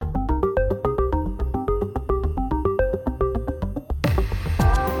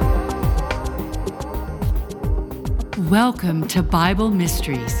Welcome to Bible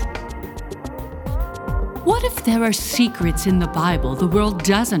Mysteries. What if there are secrets in the Bible the world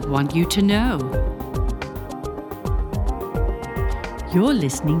doesn't want you to know? You're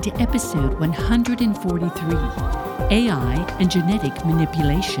listening to episode 143, AI and Genetic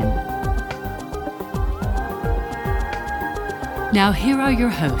Manipulation. Now here are your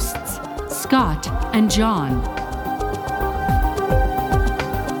hosts, Scott and John.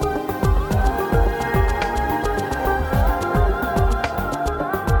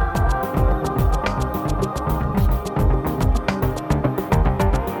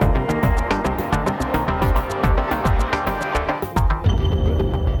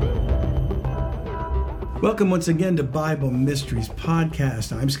 Welcome once again to Bible Mysteries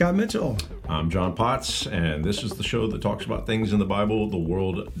Podcast. I'm Scott Mitchell. I'm John Potts, and this is the show that talks about things in the Bible the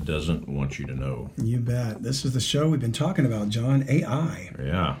world doesn't want you to know. You bet. This is the show we've been talking about, John, AI.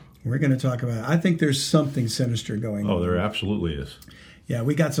 Yeah. We're going to talk about, I think there's something sinister going on. Oh, there absolutely is. Yeah,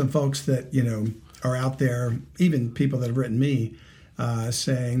 we got some folks that, are out there, even people that have written me,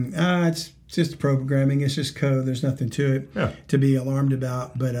 saying, it's just programming, it's just code, there's nothing to it to be alarmed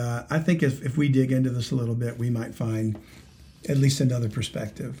about. But I think if we dig into this a little bit, we might find at least another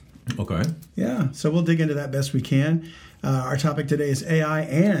perspective. Okay. Yeah, so we'll dig into that best we can. Our topic today is AI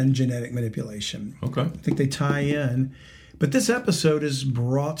and genetic manipulation. Okay. I think they tie in. But this episode is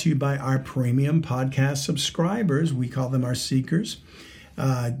brought to you by our premium podcast subscribers. We call them our seekers.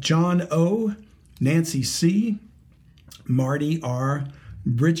 John O., Nancy C., Marty R.,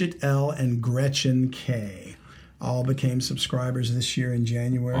 Bridget L., and Gretchen K. all became subscribers this year in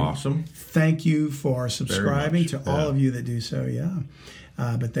January. Awesome. Thank you for subscribing to all of you that do so,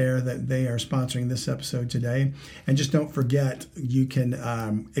 but they are sponsoring this episode today. And just don't forget, you can,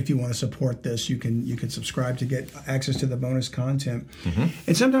 if you want to support this, you can subscribe to get access to the bonus content. Mm-hmm.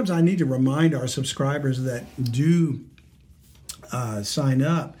 And sometimes I need to remind our subscribers that do sign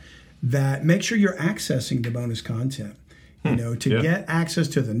up that make sure you're accessing the bonus content. Get access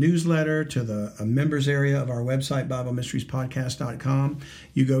to the newsletter, to the members area of our website, BibleMysteriesPodcast.com,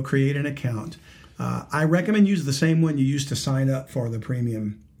 you go create an account. I recommend use the same one you used to sign up for the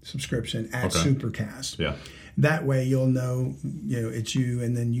premium subscription at Supercast. Yeah. That way you'll know, it's you,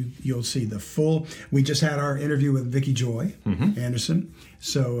 and then you'll see the full. We just had our interview with Vicki Joy Anderson.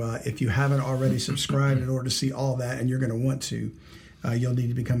 So if you haven't already subscribed in order to see all that, and you're going to want to, you'll need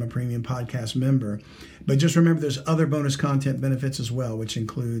to become a premium podcast member. But just remember, there's other bonus content benefits as well, which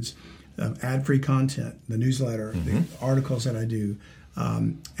includes ad-free content, the newsletter, the articles that I do,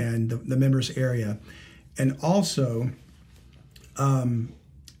 and the members area. And also,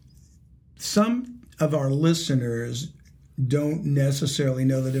 some of our listeners don't necessarily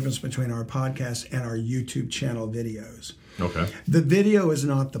know the difference between our podcast and our YouTube channel videos. Okay. The video is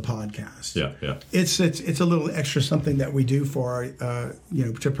not the podcast. Yeah. It's a little extra something that we do for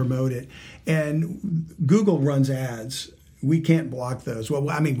to promote it. And Google runs ads. We can't block those. Well,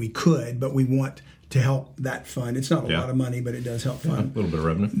 I mean, we could, but we want to help that fund. It's not a lot of money, but it does help fund. A little bit of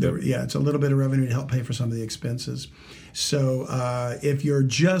revenue. It's a little bit of revenue to help pay for some of the expenses. So if you're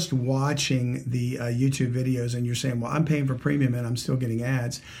just watching the YouTube videos and you're saying, well, I'm paying for premium and I'm still getting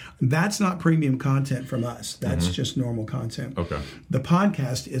ads, that's not premium content from us. That's just normal content. Okay. The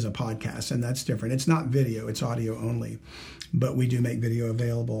podcast is a podcast, and that's different. It's not video. It's audio only. But we do make video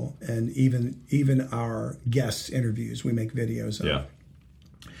available, and even our guests' interviews, we make videos of. Yeah.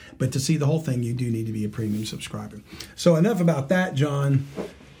 But to see the whole thing, you do need to be a premium subscriber. So enough about that, John.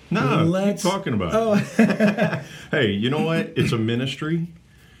 No, keep talking about it. Hey, you know what? It's a ministry,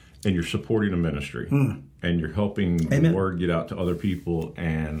 and you're supporting a ministry, and you're helping the word get out to other people.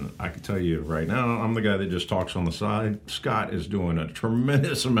 And I can tell you right now, I'm the guy that just talks on the side. Scott is doing a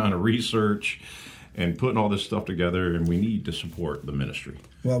tremendous amount of research and putting all this stuff together, and we need to support the ministry.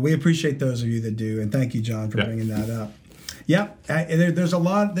 Well, we appreciate those of you that do, and thank you, John, for bringing that up. Yeah, there's a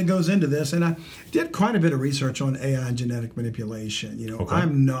lot that goes into this, and I did quite a bit of research on AI and genetic manipulation.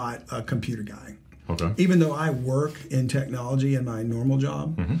 I'm not a computer guy. Okay. Even though I work in technology in my normal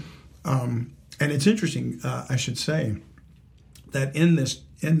job. And it's interesting, I should say, that in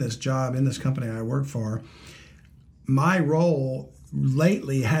this job, in this company I work for, my role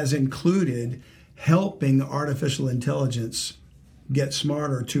lately has included helping artificial intelligence get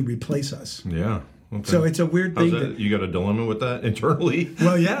smarter to replace us. Yeah. Okay. So it's a weird thing. You got a dilemma with that internally?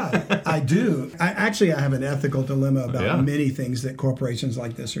 Well, yeah, I do. I have an ethical dilemma about many things that corporations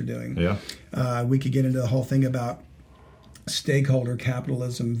like this are doing. Yeah. We could get into the whole thing about stakeholder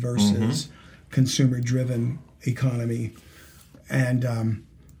capitalism versus consumer-driven economy. And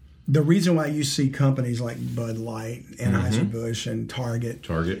the reason why you see companies like Bud Light, Anheuser-Busch, and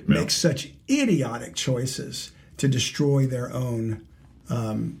Target make such idiotic choices to destroy their own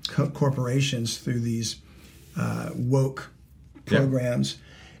corporations through these woke programs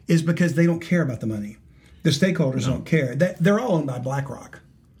is because they don't care about the money. The stakeholders don't care. They're all owned by BlackRock.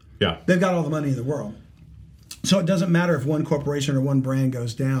 Yeah. They've got all the money in the world. So it doesn't matter if one corporation or one brand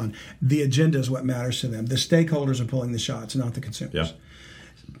goes down. The agenda is what matters to them. The stakeholders are pulling the shots, not the consumers. Yeah.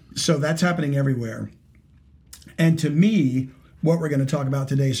 So that's happening everywhere. And to me, what we're going to talk about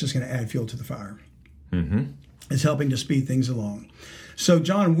today is just going to add fuel to the fire. Mm-hmm. It's helping to speed things along. So,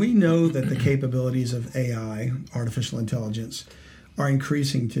 John, we know that the capabilities of AI, artificial intelligence, are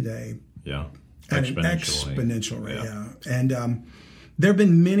increasing today. Yeah. At an exponential rate, And there have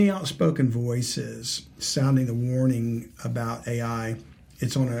been many outspoken voices sounding the warning about AI.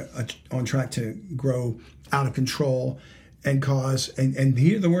 It's on track to grow out of control and cause, and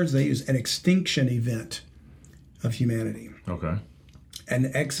here are the words they use, an extinction event of humanity. Okay.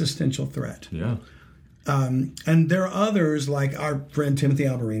 An existential threat. Yeah. And there are others like our friend Timothy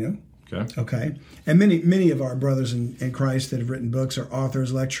Alberino. Okay. And many of our brothers in Christ that have written books are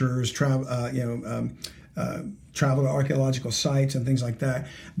authors, lecturers, travel to archaeological sites and things like that.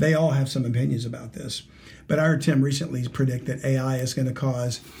 They all have some opinions about this. But I heard Tim recently predict that AI is going to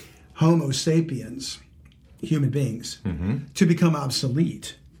cause Homo sapiens, human beings, to become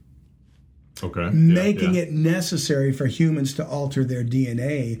obsolete. Okay. Making it necessary for humans to alter their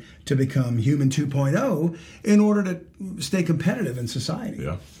DNA to become human 2.0 in order to stay competitive in society.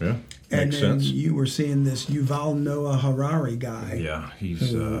 Yeah. And Makes then sense. you were seeing this Yuval Noah Harari guy. Yeah,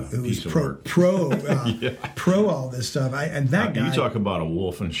 he's who's pro all this stuff. And that guy. You talk about a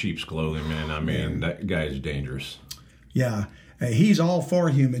wolf in sheep's clothing, man. I mean, that guy is dangerous. Yeah. He's all for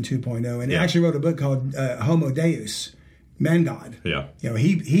human 2.0. And he actually wrote a book called Homo Deus. Man God. Yeah.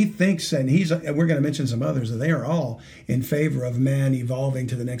 He thinks, and we're going to mention some others, that they are all in favor of man evolving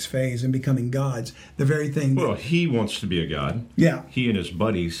to the next phase and becoming gods. The very thing. Well, he wants to be a god. Yeah. He and his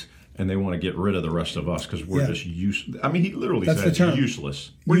buddies, and they want to get rid of the rest of us because we're just useless. I mean, he literally That's says the term.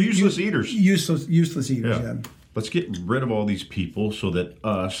 useless. We're useless eaters. Useless eaters, yeah. Let's get rid of all these people so that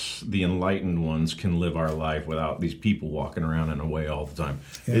us, the enlightened ones, can live our life without these people walking around in a way all the time.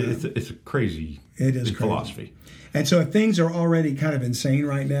 Yeah. It's a crazy philosophy. And so if things are already kind of insane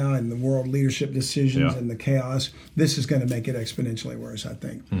right now in the world leadership decisions and the chaos, this is going to make it exponentially worse, I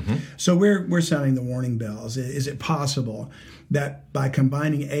think. Mm-hmm. So we're sounding the warning bells. Is it possible that by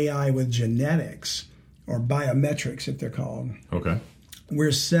combining AI with genetics, or biometrics if they're called,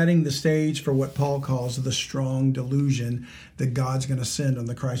 we're setting the stage for what Paul calls the strong delusion that God's going to send on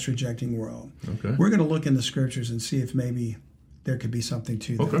the Christ-rejecting world? Okay. We're going to look in the scriptures and see if maybe there could be something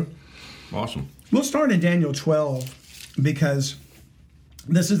to that. Okay. Awesome. We'll start in Daniel 12 because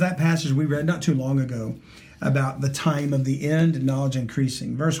this is that passage we read not too long ago about the time of the end and knowledge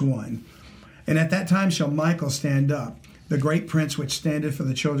increasing. Verse 1, and at that time shall Michael stand up, the great prince which standeth for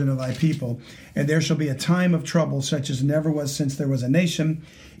the children of thy people, and there shall be a time of trouble such as never was since there was a nation,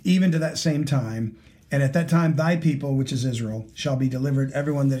 even to that same time. And at that time thy people, which is Israel, shall be delivered,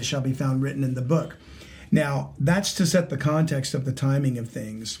 everyone that shall be found written in the book. Now, that's to set the context of the timing of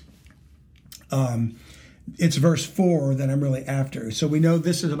things. It's verse 4 that I'm really after. So we know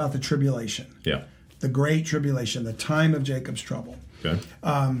this is about the tribulation. Yeah. The great tribulation, the time of Jacob's trouble. Okay.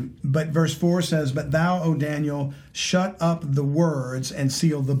 But verse 4 says, but thou, O Daniel, shut up the words and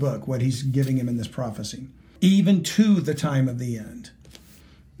seal the book, what he's giving him in this prophecy, even to the time of the end.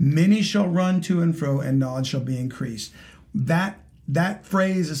 Many shall run to and fro, and knowledge shall be increased. That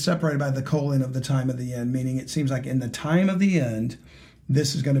phrase is separated by the colon of the time of the end, meaning it seems like in the time of the end,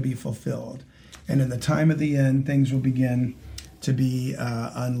 this is going to be fulfilled. And in the time of the end, things will begin to be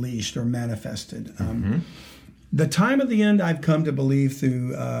unleashed or manifested. The time of the end, I've come to believe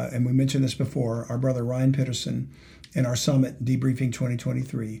through, and we mentioned this before, our brother Ryan Peterson in our summit, Debriefing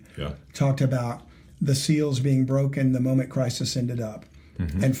 2023, talked about the seals being broken the moment Christ ascended up.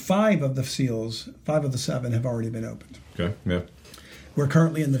 And 5 of the 7 have already been opened. Okay, yeah. We're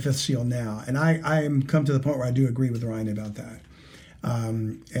currently in the 5th seal now. And I am come to the point where I do agree with Ryan about that.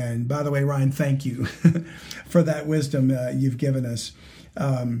 And by the way, Ryan, thank you for that wisdom you've given us.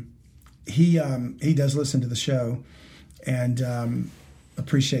 He does listen to the show and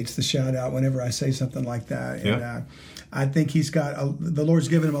appreciates the shout out whenever I say something like that. Yeah. And I think he's got the Lord's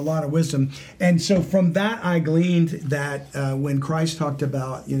given him a lot of wisdom. And so from that, I gleaned that when Christ talked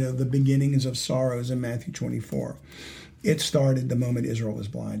about the beginnings of sorrows in Matthew 24, it started the moment Israel was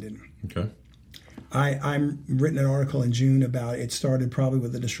blinded. Okay. I'm written an article in June about it started probably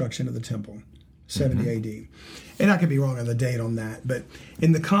with the destruction of the temple, 70 AD. And I could be wrong on the date on that, but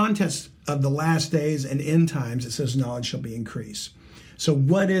in the context of the last days and end times, it says knowledge shall be increased. So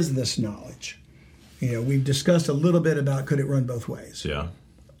what is this knowledge? we've discussed a little bit about could it run both ways? Yeah.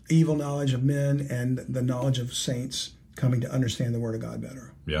 Evil knowledge of men and the knowledge of saints coming to understand the Word of God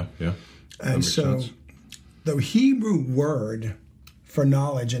better. Yeah, yeah. And so sense. the Hebrew word for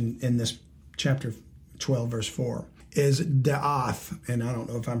knowledge in this chapter 12, verse 4, is da'ath, and I don't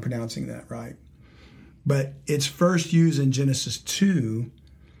know if I'm pronouncing that right, but it's first used in Genesis 2,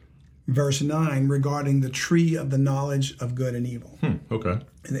 verse 9, regarding the tree of the knowledge of good and evil. Okay.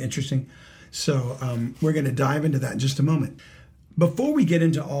 Isn't that interesting? So we're going to dive into that in just a moment. Before we get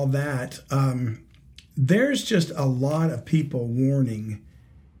into all that, there's just a lot of people warning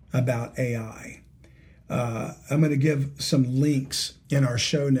about AI. I'm going to give some links in our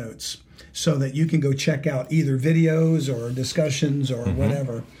show notes so that you can go check out either videos or discussions or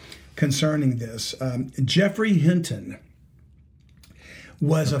whatever concerning this. Jeffrey Hinton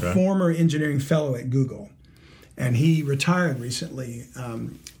was a former engineering fellow at Google, and he retired recently,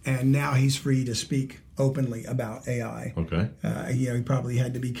 and now he's free to speak openly about AI. Okay. He probably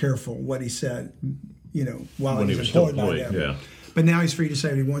had to be careful what he said, while When he was employed by them. Yeah. But now he's free to say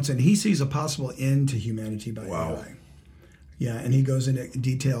what he wants, and he sees a possible end to humanity by AI. Yeah, and he goes into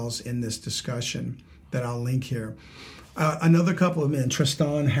details in this discussion that I'll link here. Another couple of men,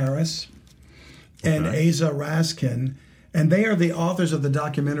 Tristan Harris and Asa Raskin, and they are the authors of the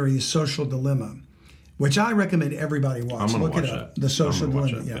documentary The Social Dilemma, which I recommend everybody watch. I'm Look watch it up. that. The Social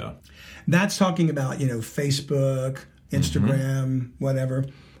Dilemma. It, yeah. That's talking about, Facebook, Instagram, whatever,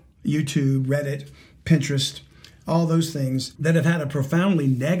 YouTube, Reddit, Pinterest, all those things that have had a profoundly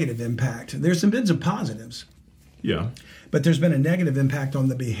negative impact. There's been some positives. Yeah. But there's been a negative impact on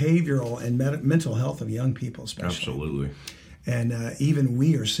the behavioral and mental health of young people, especially. Absolutely. And even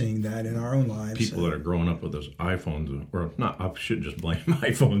we are seeing that in our own lives. People that are growing up with those iPhones, or not, I shouldn't just blame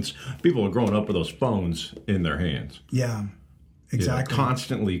iPhones. People are growing up with those phones in their hands. Yeah, exactly.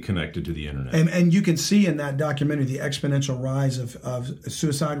 Constantly connected to the internet. And you can see in that documentary the exponential rise of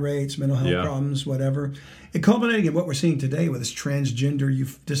suicide rates, mental health problems, whatever. It culminating in what we're seeing today with this transgender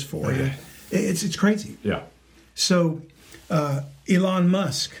dysphoria. It's crazy. Yeah. So Elon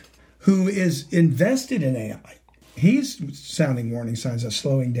Musk, who is invested in AI, he's sounding warning signs of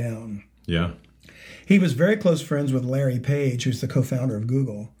slowing down. Yeah. He was very close friends with Larry Page, who's the co-founder of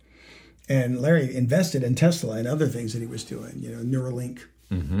Google. And Larry invested in Tesla and other things that he was doing, Neuralink.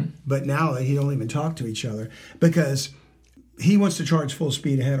 But now they don't even talk to each other because he wants to charge full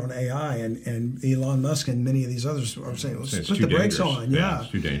speed ahead on AI. And Elon Musk and many of these others are saying, let's put the brakes on. Yeah,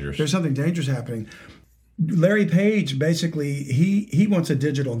 it's too dangerous. There's something dangerous happening. Larry Page, basically, he wants a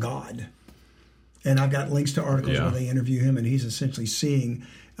digital god. And I've got links to articles where they interview him, and he's essentially seeing,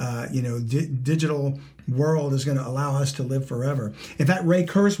 digital world is going to allow us to live forever. In fact, Ray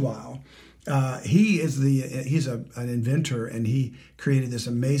Kurzweil, he's an inventor, and he created this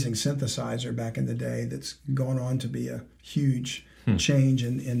amazing synthesizer back in the day that's gone on to be a huge change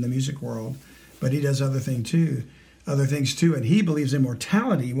in the music world. But he does other things too, and he believes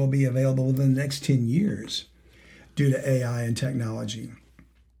immortality will be available within the next 10 years due to AI and technology.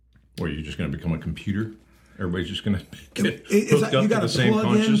 Or you're just going to become a computer? Everybody's just going to get hooked up to the same plug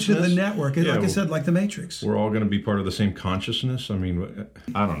consciousness? Into the network. Like I said, like the Matrix. We're all going to be part of the same consciousness? I mean,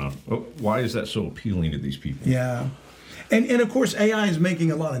 I don't know. Why is that so appealing to these people? Yeah. And of course, AI is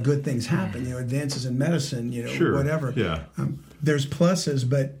making a lot of good things happen, advances in medicine, whatever. Yeah. There's pluses,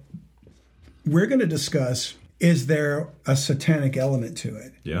 but we're going to discuss, is there a satanic element to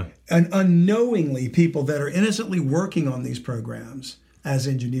it? Yeah. And unknowingly, people that are innocently working on these programs as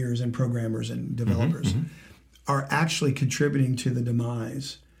engineers and programmers and developers are actually contributing to the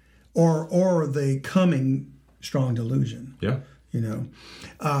demise or the coming strong delusion. Yeah.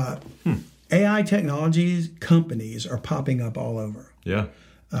 AI technologies companies are popping up all over. Yeah.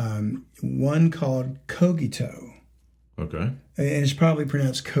 One called Cogito. Okay. And it's probably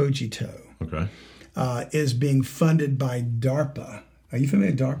pronounced Cogito. Okay. Is being funded by DARPA. Are you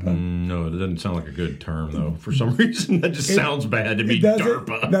familiar with DARPA? No, it doesn't sound like a good term, though. For some reason, that just sounds bad to me,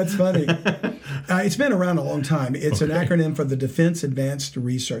 DARPA. That's funny. It's been around a long time. It's an acronym for the Defense Advanced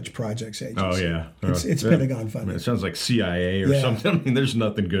Research Projects Agency. Oh, yeah. It's Pentagon funded. I mean, it sounds like CIA or something. I mean, there's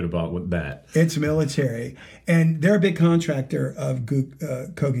nothing good about with that. It's military. And they're a big contractor of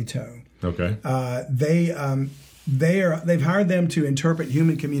Cogito. Okay. They've hired them to interpret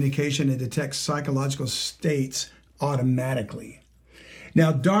human communication and detect psychological states automatically.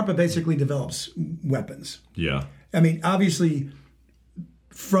 Now, DARPA basically develops weapons. Yeah. I mean, obviously,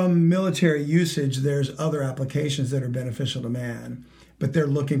 from military usage, there's other applications that are beneficial to man, but they're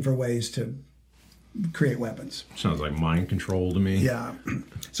looking for ways to create weapons. Sounds like mind control to me. Yeah.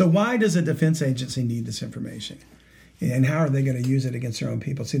 So why does a defense agency need this information? And how are they going to use it against their own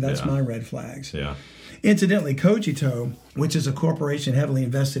people? See, that's my red flags. Yeah. Incidentally, Cogito, which is a corporation heavily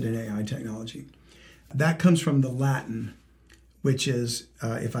invested in AI technology, that comes from the Latin, which is,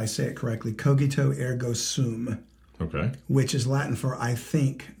 if I say it correctly, cogito ergo sum. Okay. Which is Latin for I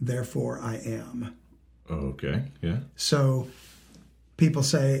think, therefore I am. Okay, yeah. So people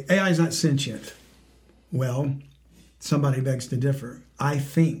say AI is not sentient. Well, somebody begs to differ. I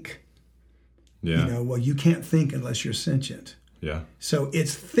think. Yeah. You know, well, you can't think unless you're sentient. Yeah. So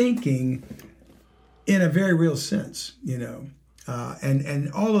it's thinking in a very real sense, you know.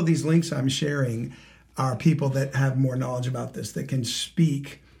 And all of these links I'm sharing are people that have more knowledge about this, that can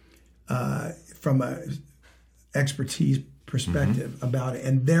speak from a expertise perspective about it.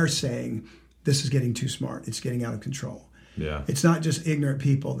 And they're saying, this is getting too smart. It's getting out of control. Yeah. It's not just ignorant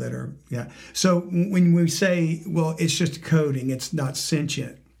people that are, So when we say, well, it's just coding, it's not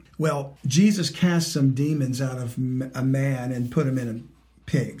sentient. Well, Jesus cast some demons out of a man and put him in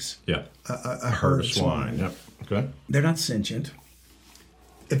pigs. Yeah. A herd of swine. Yep. Okay. They're not sentient.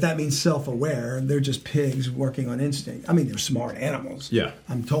 If that means self-aware, they're just pigs working on instinct. I mean, they're smart animals. Yeah.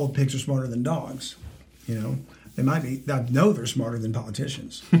 I'm told pigs are smarter than dogs. You know, they might be. I know they're smarter than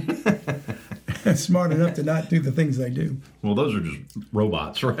politicians. Smart enough to not do the things they do. Well, those are just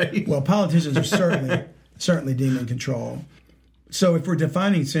robots, right? Well, politicians are certainly demon control. So if we're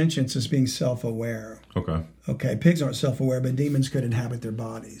defining sentience as being self-aware, okay, pigs aren't self-aware, but demons could inhabit their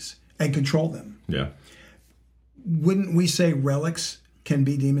bodies and control them. Yeah. Wouldn't we say relics can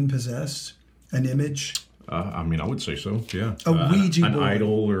be demon possessed? An image? I mean, I would say so. Yeah. A Ouija board. An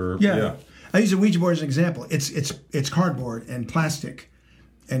idol, or yeah. I use a Ouija board as an example. It's cardboard and plastic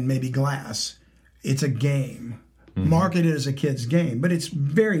and maybe glass. It's a game, marketed as a kid's game, but it's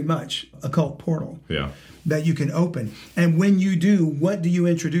very much a occult portal that you can open. And when you do, what do you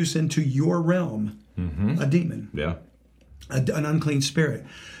introduce into your realm? A demon. Yeah. An unclean spirit.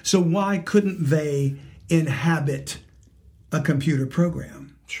 So why couldn't they inhabit a computer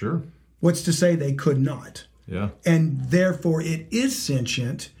program? Sure. What's to say they could not? Yeah. And therefore it is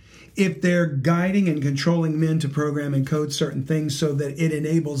sentient if they're guiding and controlling men to program and code certain things so that it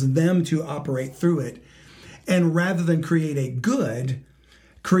enables them to operate through it. And rather than create a good,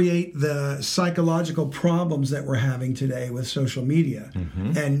 create the psychological problems that we're having today with social media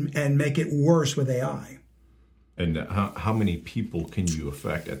and make it worse with AI. And how many people can you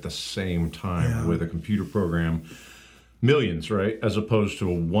affect at the same time with a computer program? Millions, right? As opposed to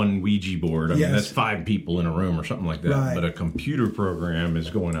a one Ouija board. I mean, that's 5 people in a room or something like that. Right. But a computer program is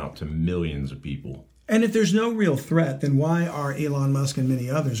going out to millions of people. And if there's no real threat, then why are Elon Musk and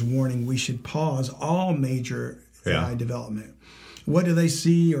many others warning we should pause all major AI development? What do they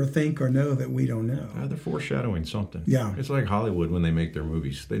see or think or know that we don't know? They're foreshadowing something. Yeah. It's like Hollywood when they make their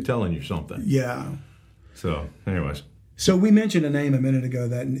movies. They're telling you something. Yeah. So, anyways. So we mentioned a name a minute ago,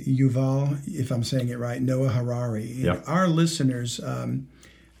 that Yuval, if I'm saying it right, Noah Harari. Yep. Our listeners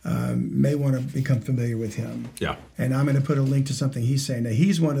may want to become familiar with him. Yeah. And I'm going to put a link to something he's saying. Now,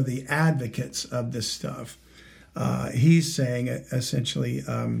 he's one of the advocates of this stuff. He's saying essentially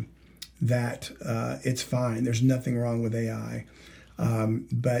that it's fine. There's nothing wrong with AI.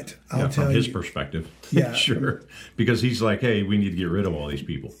 But I'll tell from you, his perspective, yeah, sure, because he's like, hey, we need to get rid of all these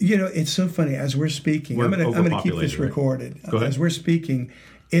people. You know, it's so funny as we're speaking. I'm going to keep this recorded. Go ahead. As we're speaking,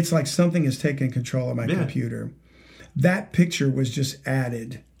 it's like something has taken control of my computer. That picture was just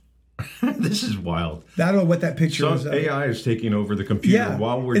added. This is wild. I don't know what that picture is. AI is taking over the computer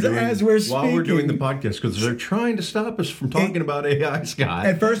while we're doing the podcast, because they're trying to stop us from talking about AI, Scott.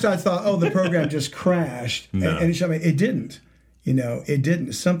 At first, I thought, the program just crashed, no. and it didn't. You know, it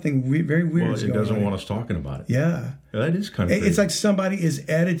didn't. Something very weird is going on. Well, it doesn't want us talking about it. Yeah. That is kind of crazy. It's like somebody is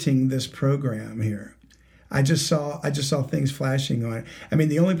editing this program here. I just saw things flashing on it. I mean,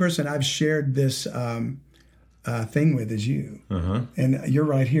 the only person I've shared this thing with is you. And you're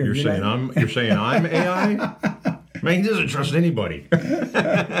right here. You're saying I'm AI? Man, he doesn't trust anybody.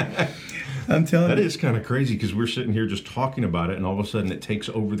 I'm telling you. That is kind of crazy, because we're sitting here just talking about it, and all of a sudden it takes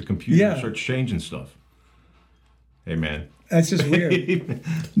over the computer and starts changing stuff. Hey, man. That's just weird.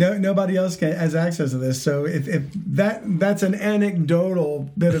 Nobody else has access to this. So if that's an anecdotal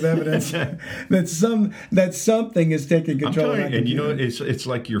bit of evidence that something is taking control. And you know, it's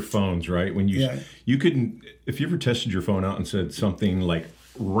like your phones, right? When you couldn't, if you ever tested your phone out and said something like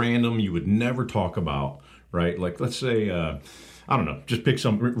random you would never talk about, right? Like, let's say, I don't know, just pick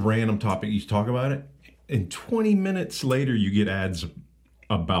some random topic, you talk about it, and 20 minutes later you get ads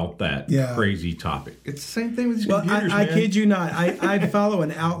about that crazy topic. It's the same thing with these computers, I kid you not. I follow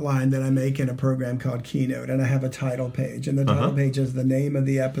an outline that I make in a program called Keynote, and I have a title page. And the title page is the name of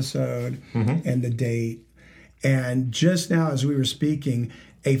the episode and the date. And just now, as we were speaking,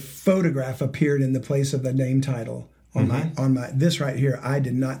 a photograph appeared in the place of the name title on my this right here. I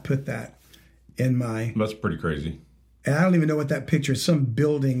did not put that in my. That's pretty crazy. And I don't even know what that picture is. Some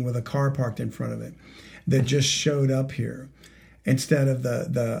building with a car parked in front of it that just showed up here instead of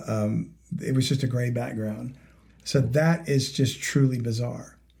it was just a gray background. So that is just truly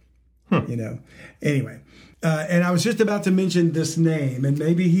bizarre. Anyway. And I was just about to mention this name, and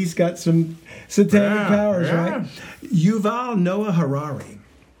maybe he's got some satanic powers, right? Yuval Noah Harari.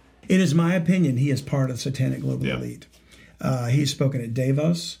 It is my opinion he is part of the satanic global elite. He's spoken at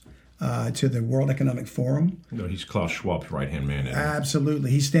Davos, to the World Economic Forum. No, he's Klaus Schwab's right-hand man.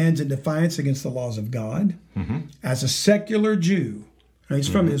 Absolutely. He stands in defiance against the laws of God. As a secular Jew. He's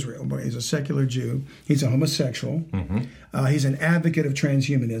from Israel, but he's a secular Jew. He's a homosexual. He's an advocate of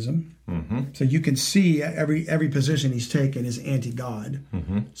transhumanism. So you can see every position he's taken is anti-God,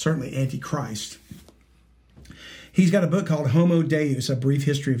 certainly anti-Christ. He's got a book called Homo Deus, A Brief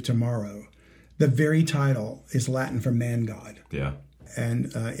History of Tomorrow. The very title is Latin for man-God. Yeah.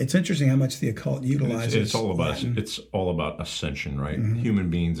 And it's interesting how much the occult utilizes it's all about Latin. It's all about ascension, right? Human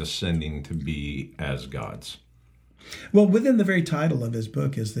beings ascending to be as gods. Well, within the very title of his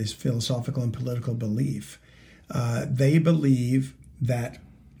book is this philosophical and political belief. They believe that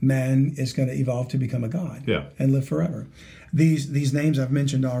man is going to evolve to become a god and live forever. These names I've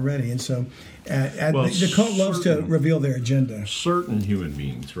mentioned already. And so the cult loves to reveal their agenda. Certain human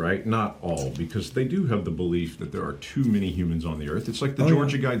beings, right? Not all, because they do have the belief that there are too many humans on the earth. It's like the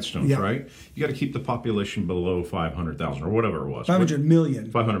Georgia Guidestones, right? You got to keep the population below 500,000 or whatever it was. 500 million.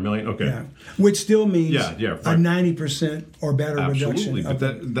 500 million, okay. Yeah. Which still means a 90% or better reduction. Absolutely,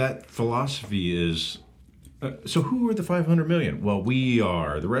 but that philosophy is... so who are the 500 million? Well, we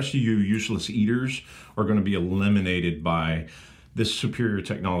are. The rest of you useless eaters are going to be eliminated by this superior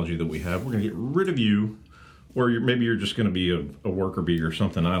technology that we have. We're going to get rid of you, or maybe you're just going to be a worker bee or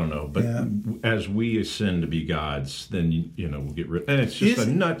something. I don't know. But as we ascend to be gods, then we'll get rid. And it's just a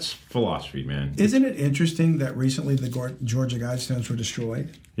nuts philosophy, man. Isn't it interesting that recently the Georgia Guidestones were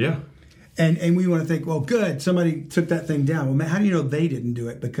destroyed? Yeah. And we want to think, well, good, somebody took that thing down. Well, man, how do you know they didn't do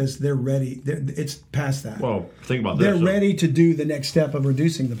it? Because they're ready. It's past that. Well, think about this. They're ready to do the next step of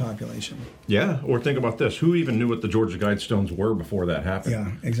reducing the population. Yeah, or think about this. Who even knew what the Georgia Guidestones were before that happened?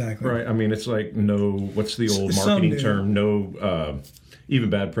 Yeah, exactly. Right. I mean, it's like what's the old marketing term? Even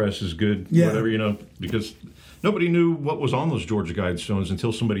bad press is good, whatever, because nobody knew what was on those Georgia Guidestones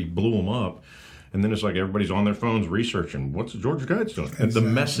until somebody blew them up. And then it's like everybody's on their phones researching, what's the Georgia Guidestone? Exactly. And the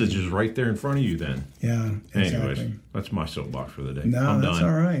message is right there in front of you then. Yeah, exactly. Anyways, that's my soapbox for the day. No, that's done.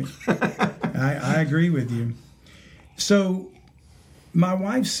 All right. I agree with you. So my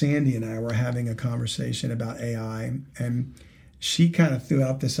wife, Sandy, and I were having a conversation about AI, and she kind of threw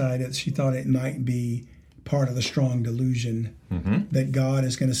out this idea that she thought it might be part of the strong delusion that God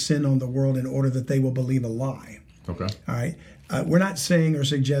is going to send on the world in order that they will believe a lie. Okay. All right. We're not saying or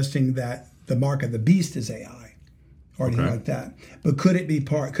suggesting that the mark of the beast is AI or anything like that. But could it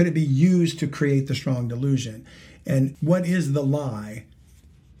be used to create the strong delusion? And what is the lie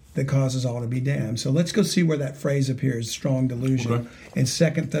that causes all to be damned? So let's go see where that phrase appears, strong delusion, in 2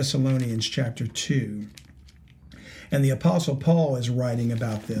 Thessalonians chapter 2. And the Apostle Paul is writing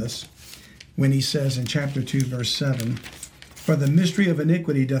about this when he says in chapter 2, verse 7, "For the mystery of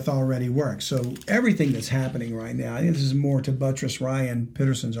iniquity doth already work." So everything that's happening right now, I think this is more to buttress Ryan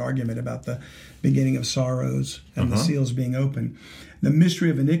Pitterson's argument about the beginning of sorrows and the seals being open. The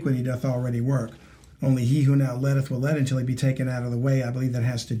mystery of iniquity doth already work. Only he who now letteth will let until he be taken out of the way. I believe that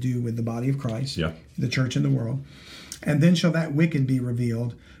has to do with the body of Christ, the church in the world. "And then shall that wicked be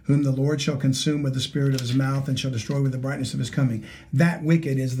revealed, whom the Lord shall consume with the spirit of his mouth and shall destroy with the brightness of his coming." That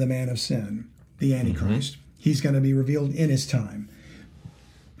wicked is the man of sin, the Antichrist. He's going to be revealed in his time.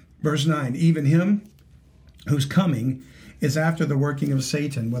 Verse 9, "Even him whose coming is after the working of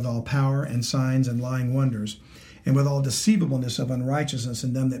Satan with all power and signs and lying wonders, and with all deceivableness of unrighteousness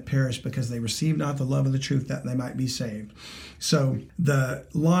in them that perish, because they receive not the love of the truth that they might be saved." So the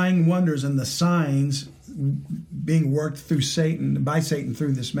lying wonders and the signs being worked through by Satan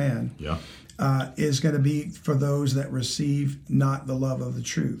through this man is going to be for those that receive not the love of the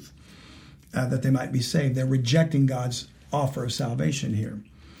truth. That they might be saved. They're rejecting God's offer of salvation here.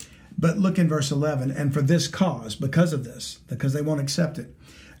 But look in verse 11, "And for this cause," because of this, because they won't accept it,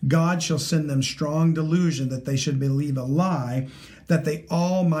 "God shall send them strong delusion that they should believe a lie, that they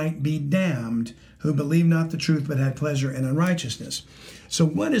all might be damned, who believe not the truth but had pleasure in unrighteousness." So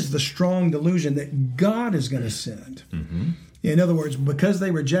what is the strong delusion that God is going to send? In other words, because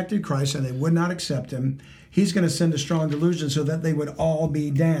they rejected Christ and they would not accept him, he's going to send a strong delusion so that they would all be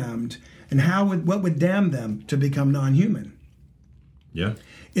damned. And what would damn them? To become non-human. Yeah.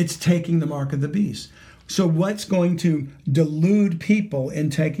 It's taking the mark of the beast. So what's going to delude people in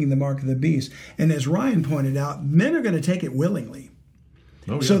taking the mark of the beast? And as Ryan pointed out, men are going to take it willingly.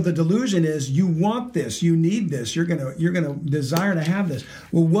 Oh, yeah. So the delusion is, you want this, you need this, you're gonna desire to have this.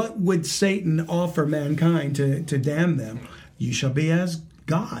 Well, what would Satan offer mankind to damn them? You shall be as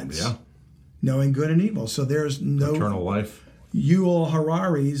gods, knowing good and evil. So there's no eternal life. Yuval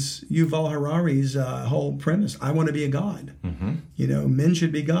Harari's whole premise. I want to be a god. Mm-hmm. Men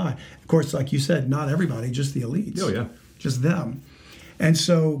should be God. Of course, like you said, not everybody, just the elites. Oh yeah, just them. And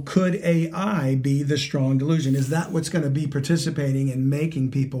so could AI be the strong delusion? Is that what's going to be participating in making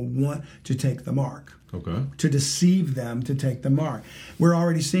people want to take the mark? Okay. To deceive them to take the mark. We're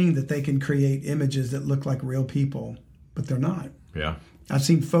already seeing that they can create images that look like real people, but they're not. Yeah. I've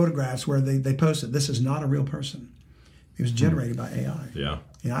seen photographs where they posted, this is not a real person. It was generated by AI. Yeah.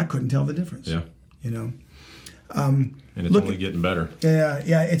 I couldn't tell the difference. Yeah. And it's only getting better.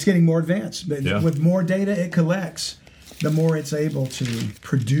 Yeah, it's getting more advanced. But with more data it collects, the more it's able to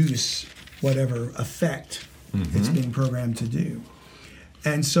produce whatever effect it's being programmed to do.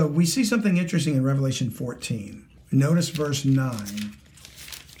 And so we see something interesting in Revelation 14. Notice verse 9.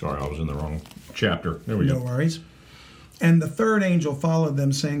 Sorry, I was in the wrong chapter. There we go. No worries. And the third angel followed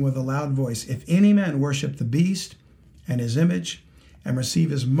them, saying with a loud voice, if any man worship the beast and his image, and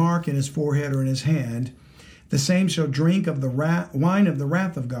receive his mark in his forehead or in his hand, the same shall drink of the wine of the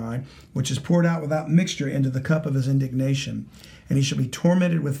wrath of God, which is poured out without mixture into the cup of his indignation. And he shall be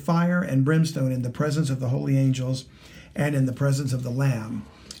tormented with fire and brimstone in the presence of the holy angels and in the presence of the Lamb.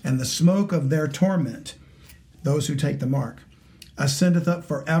 And the smoke of their torment, those who take the mark, ascendeth up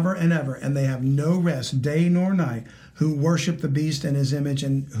forever and ever, and they have no rest day nor night, who worship the beast and his image,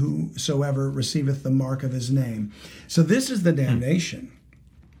 and whosoever receiveth the mark of his name. So this is the damnation.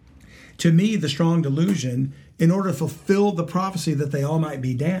 To me, the strong delusion, in order to fulfill the prophecy that they all might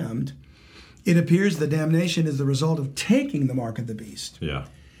be damned, it appears the damnation is the result of taking the mark of the beast. Yeah.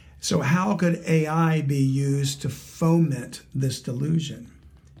 So how could AI be used to foment this delusion?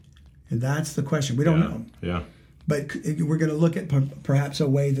 And that's the question. We don't know. Yeah. But we're going to look at perhaps a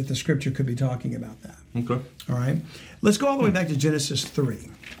way that the scripture could be talking about that. Okay. All right. Let's go all the way back to Genesis 3.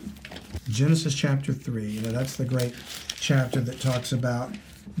 Genesis chapter 3. That's the great chapter that talks about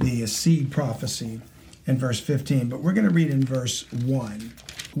the seed prophecy in verse 15. But we're going to read in verse 1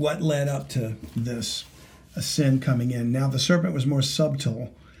 what led up to this sin coming in. Now the serpent was more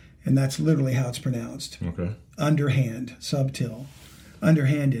subtle, and that's literally how it's pronounced. Okay. Underhand, subtle,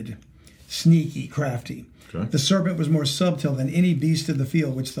 underhanded, sneaky, crafty. Okay. The serpent was more subtle than any beast of the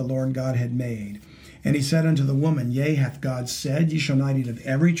field which the Lord God had made. And he said unto the woman, yea, hath God said, ye shall not eat of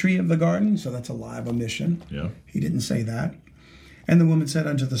every tree of the garden? So that's a lie of omission. Yeah. He didn't say that. And the woman said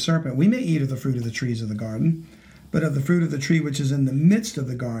unto the serpent, we may eat of the fruit of the trees of the garden, but of the fruit of the tree which is in the midst of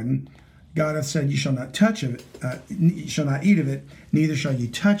the garden, God hath said, ye shall not touch of it, ye shall not eat of it, neither shall ye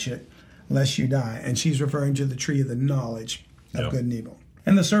touch it, lest you die. And she's referring to the tree of the knowledge of good and evil.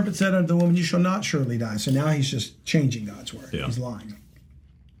 And the serpent said unto the woman, you shall not surely die. So now he's just changing God's word. Yeah. He's lying.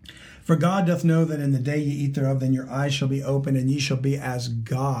 For God doth know that in the day ye eat thereof, then your eyes shall be opened, and ye shall be as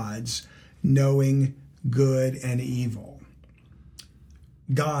gods, knowing good and evil.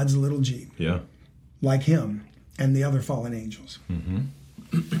 God's little g. Yeah. Like him and the other fallen angels.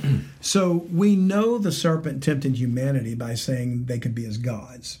 Mm-hmm. So we know the serpent tempted humanity by saying they could be as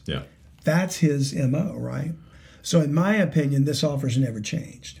gods. Yeah. That's his MO, right? So in my opinion, this offer's never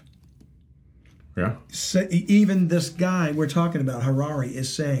changed. Yeah. So even this guy we're talking about, Harari,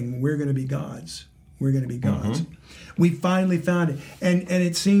 is saying we're going to be gods. We're going to be gods. Mm-hmm. We finally found it. And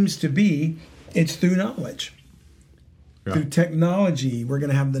it seems to be, it's through knowledge. Yeah. Through technology, we're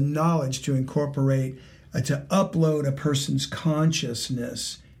going to have the knowledge to incorporate, to upload a person's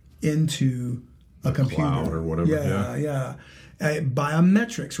consciousness into a computer. Cloud or whatever. Yeah.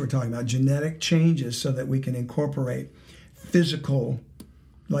 Biometrics, we're talking about genetic changes so that we can incorporate physical,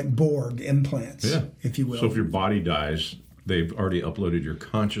 like Borg implants, if you will. So if your body dies, they've already uploaded your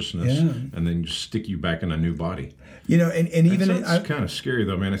consciousness and then stick you back in a new body. And even... It's kind of scary,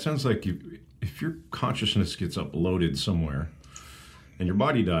 though, man. It sounds like if your consciousness gets uploaded somewhere and your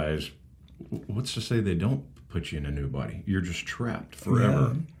body dies, what's to say they don't put you in a new body? You're just trapped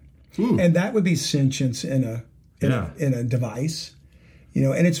forever. Yeah. And that would be sentience in a device.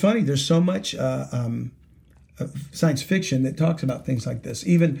 And it's funny, there's so much science fiction that talks about things like this.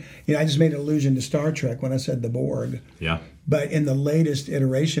 Even, I just made an allusion to Star Trek when I said the Borg. Yeah. But in the latest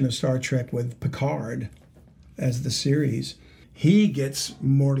iteration of Star Trek with Picard as the series, he gets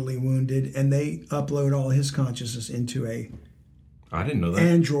mortally wounded, and they upload all his consciousness into I didn't know that.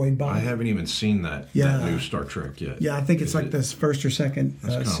 Android body. I haven't even seen that new Star Trek yet. Yeah, I think it's like this first or second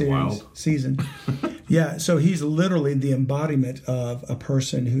season. Yeah, so he's literally the embodiment of a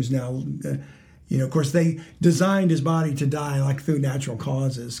person who's now, of course, they designed his body to die like through natural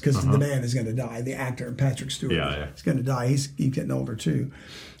causes because the man is going to die. The actor, Patrick Stewart, is going to die. He's getting older too.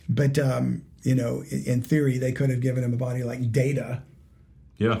 But, in theory, they could have given him a body like Data,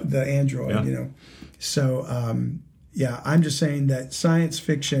 the android, So, I'm just saying that science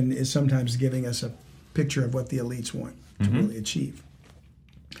fiction is sometimes giving us a picture of what the elites want to really achieve.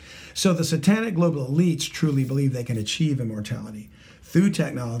 So the satanic global elites truly believe they can achieve immortality through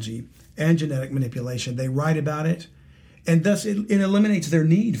technology and genetic manipulation. They write about it, and thus it eliminates their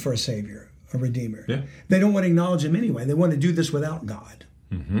need for a savior, a redeemer. Yeah. They don't want to acknowledge him anyway. They want to do this without God.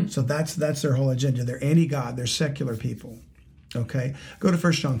 So that's their whole agenda. They're anti-God. They're secular people. Okay? Go to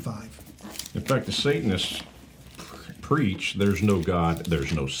 1 John 5. In fact, the Satanists preach there's no God,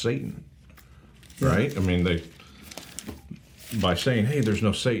 there's no Satan. Right? I mean, by saying, hey, there's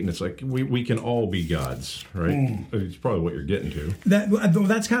no Satan, it's like we can all be gods, right? It's probably what you're getting to.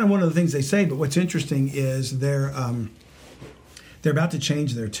 That's kind of one of the things they say, but what's interesting is they're about to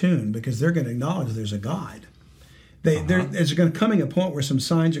change their tune because they're going to acknowledge there's a God. There's going to coming a point where some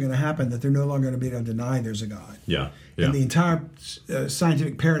signs are going to happen that they're no longer going to be able to deny there's a God. And the entire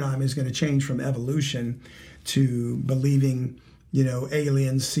scientific paradigm is going to change from evolution to believing,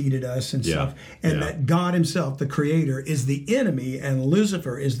 aliens seeded us and stuff. And that God himself, the creator, is the enemy and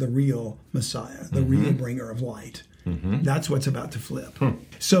Lucifer is the real Messiah, the real bringer of light. That's what's about to flip.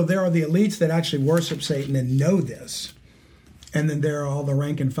 So there are the elites that actually worship Satan and know this. And then there are all the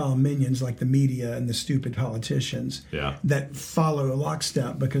rank and file minions like the media and the stupid politicians that follow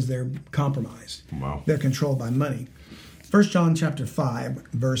lockstep because they're compromised. Wow. They're controlled by money. 1 John chapter 5,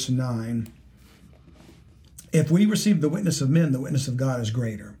 verse 9. If we receive the witness of men, the witness of God is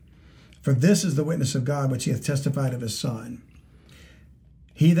greater. For this is the witness of God which he hath testified of his Son.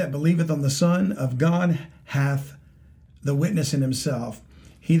 He that believeth on the Son of God hath the witness in himself.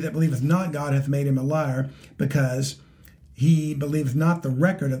 He that believeth not God hath made him a liar, because he believeth not the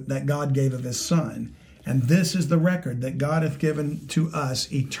record that God gave of his Son. And this is the record, that God hath given to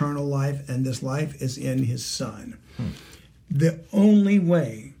us eternal life, and this life is in his Son. The only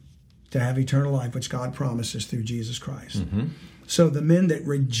way to have eternal life, which God promises through Jesus Christ. So the men that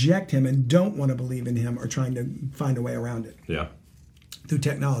reject him and don't want to believe in him are trying to find a way around it. Through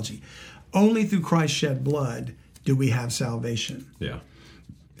technology. Only through Christ's shed blood do we have salvation.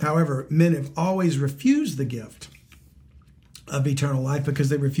 However, men have always refused the gift of eternal life because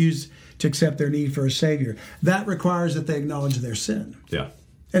they refuse to accept their need for a Savior. That requires that they acknowledge their sin.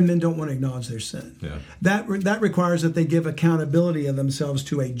 And men don't want to acknowledge their sin. That requires that they give accountability of themselves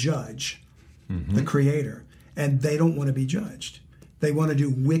to a judge, the Creator. And they don't want to be judged. They want to do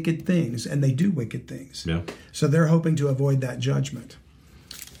wicked things, and they do wicked things. So they're hoping to avoid that judgment.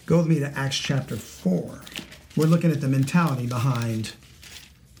 Go with me to Acts chapter 4. We're looking at the mentality behind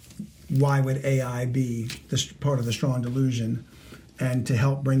why would AI be part of the strong delusion, and to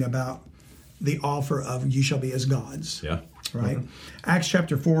help bring about the offer of you shall be as gods. Right? Acts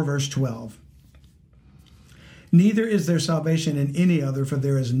chapter 4, verse 12. Neither is there salvation in any other, for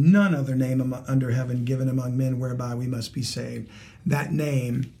there is none other name under heaven given among men whereby we must be saved. That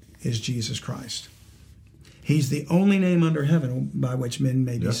name is Jesus Christ. He's the only name under heaven by which men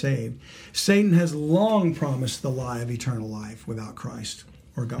may be saved. Satan has long promised the lie of eternal life without Christ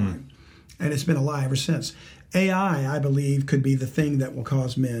or God. And it's been a lie ever since. AI, I believe, could be the thing that will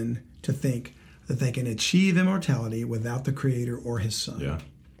cause men to think that they can achieve immortality without the Creator or his Son.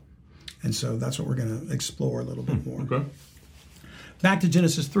 And so that's what we're going to explore a little bit more. Back to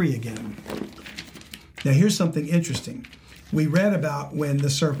Genesis 3 again. Now here's something interesting. We read about when the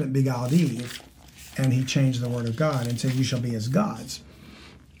serpent beguiled Eve, and he changed the word of God and said, you shall be as gods.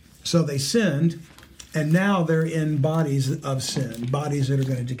 So they sinned, and now they're in bodies of sin, bodies that are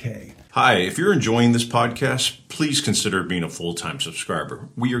going to decay. Hi, if you're enjoying this podcast, please consider being a full-time subscriber.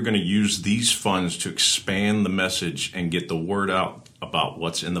 We are going to use these funds to expand the message and get the word out about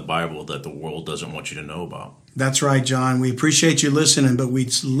what's in the Bible that the world doesn't want you to know about. That's right, John. We appreciate you listening, but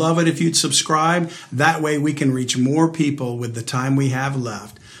we'd love it if you'd subscribe. That way we can reach more people with the time we have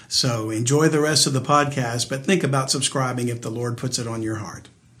left. So enjoy the rest of the podcast, but think about subscribing if the Lord puts it on your heart.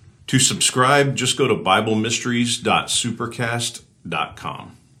 To subscribe, just go to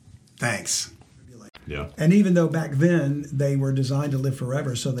BibleMysteries.supercast.com. Thanks. Yeah. And even though back then they were designed to live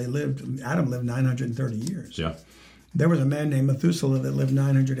forever, so Adam lived 930 years. Yeah. There was a man named Methuselah that lived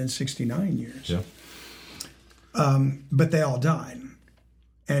 969 years. Yeah. But they all died.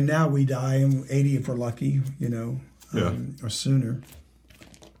 And now we die, 80 if we're lucky, or sooner.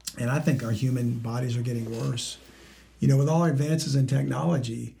 And I think our human bodies are getting worse. With all our advances in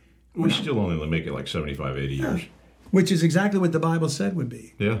technology. We still only make it like 75, 80 years. Which is exactly what the Bible said would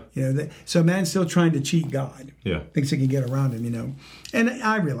be. Yeah. So man's still trying to cheat God. Yeah. Thinks he can get around him, And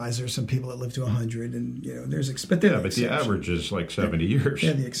I realize there's some people that live to 100 and, but the average is like 70 years.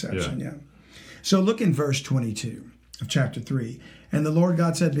 They're the exception, yeah. So look in verse 22 of chapter 3. And the Lord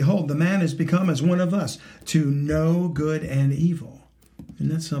God said, behold, the man is become as one of us to know good and evil. Isn't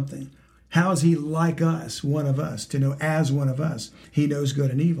that something? How is he like us, one of us, to know as one of us? He knows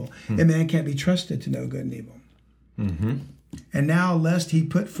good and evil. A man can't be trusted to know good and evil. Mm-hmm. And now, lest he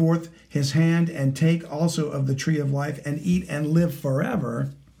put forth his hand and take also of the tree of life and eat and live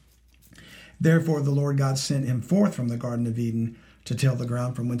forever. Therefore the Lord God sent him forth from the Garden of Eden to till the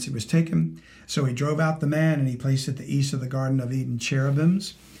ground from whence he was taken. So he drove out the man, and he placed at the east of the Garden of Eden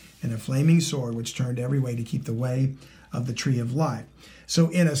cherubims and a flaming sword, which turned every way to keep the way of the tree of life. So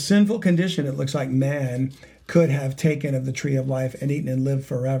in a sinful condition, it looks like man could have taken of the tree of life and eaten and lived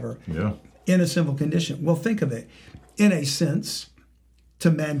forever. Yeah. In a sinful condition. Well, think of it. In a sense, to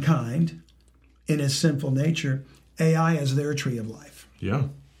mankind, in his sinful nature, AI is their tree of life. Yeah.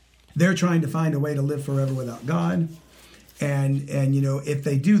 They're trying to find a way to live forever without God. And if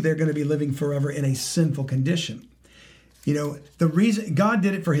they do, they're going to be living forever in a sinful condition. The reason God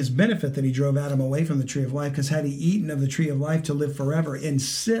did it for his benefit that he drove Adam away from the tree of life, because had he eaten of the tree of life to live forever in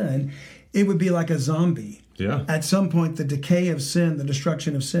sin, it would be like a zombie. Yeah. At some point, the decay of sin, the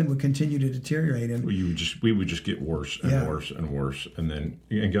destruction of sin would continue to deteriorate him. We would just get worse and worse and worse. And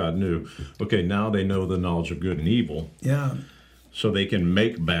God knew, okay, now they know the knowledge of good and evil. Yeah. So they can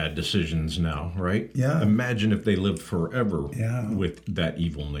make bad decisions now, right? Yeah. Imagine if they lived forever with that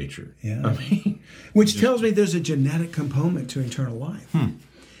evil nature. Yeah. Which tells me there's a genetic component to eternal life.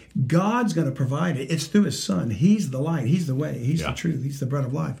 God's going to provide it. It's through his son. He's the light. He's the way. He's the truth. He's the bread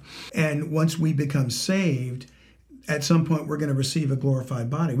of life. And once we become saved, at some point we're going to receive a glorified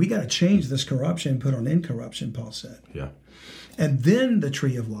body. We got to change this corruption and put on incorruption, Paul said. Yeah. And then the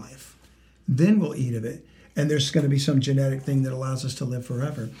tree of life. Then we'll eat of it. And there's going to be some genetic thing that allows us to live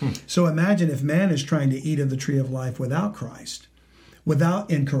forever. So imagine if man is trying to eat of the tree of life without Christ,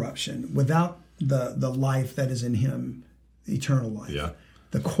 without incorruption, without the life that is in him, eternal life. Yeah.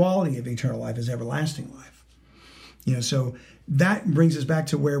 The quality of eternal life is everlasting life. So that brings us back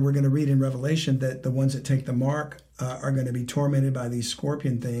to where we're going to read in Revelation that the ones that take the mark are going to be tormented by these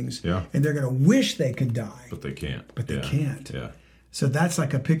scorpion things. Yeah. And they're going to wish they could die. But they can't. But they can't. Yeah. So that's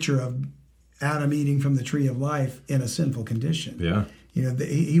like a picture of Adam eating from the tree of life in a sinful condition. Yeah.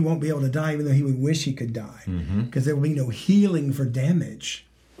 He won't be able to die, even though he would wish he could die, because there will be no healing for damage.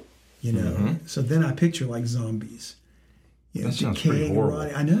 So then I picture like zombies. That sounds pretty horrible.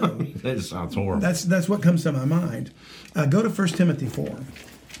 I know. That just sounds horrible. That's what comes to my mind. Go to 1 Timothy 4.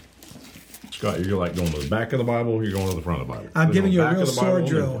 Scott, you're like going to the back of the Bible, or you're going to the front of the Bible? I'm giving you a real sword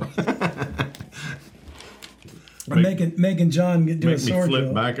drill. Making John do a sword drill. Make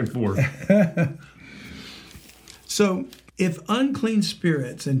me flip back and forth. So, if unclean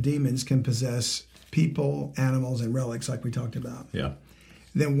spirits and demons can possess people, animals, and relics like we talked about,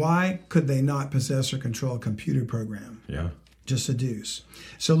 then why could they not possess or control a computer program? Yeah. Just seduce.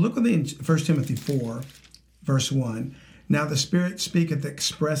 So look with me in 1 Timothy 4, verse 1. Now the Spirit speaketh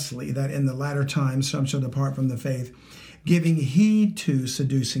expressly that in the latter times some shall depart from the faith, giving heed to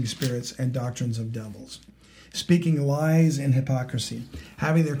seducing spirits and doctrines of devils, speaking lies and hypocrisy,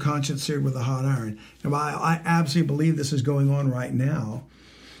 having their conscience seared with a hot iron. And while I absolutely believe this is going on right now,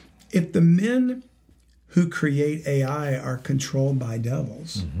 if the men who create AI are controlled by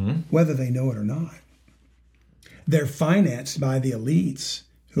devils, whether they know it or not, they're financed by the elites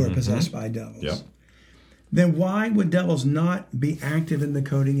who are possessed by devils. Yep. Then why would devils not be active in the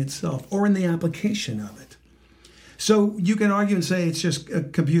coding itself or in the application of it? So you can argue and say it's just a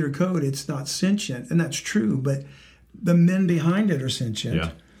computer code, it's not sentient, and that's true, but the men behind it are sentient.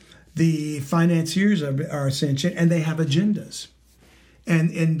 Yeah. The financiers are sentient, and they have agendas.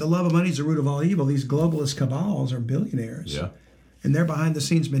 And the love of money is the root of all evil. These globalist cabals are billionaires. Yeah. And they're behind the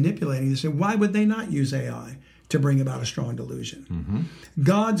scenes manipulating. They say, why would they not use AI to bring about a strong delusion?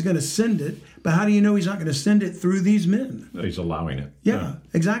 God's going to send it, but how do you know he's not going to send it through these men? He's allowing it. Yeah,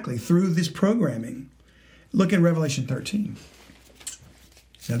 exactly, through this programming. Look in Revelation 13.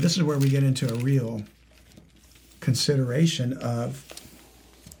 Now, this is where we get into a real consideration of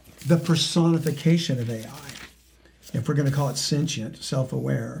the personification of AI. If we're going to call it sentient,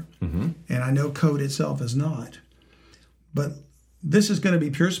 self-aware, and I know code itself is not, but this is going to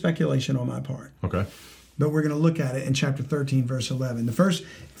be pure speculation on my part. Okay. but we're going to look at it in chapter 13, verse 11. The first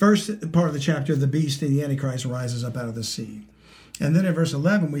part of the chapter, the beast and the Antichrist rises up out of the sea. And then in verse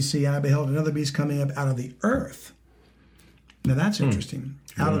 11, we see, I beheld another beast coming up out of the earth. Now that's interesting.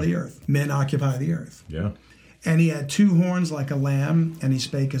 Out of the earth. Men occupy the earth. Yeah. And he had 2 horns like a lamb, and he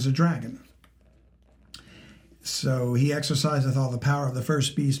spake as a dragon. So he exerciseth all the power of the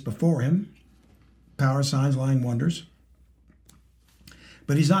first beast before him. Power, signs, lying wonders.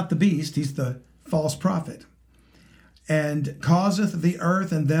 But he's not the beast, he's the false prophet. And causeth the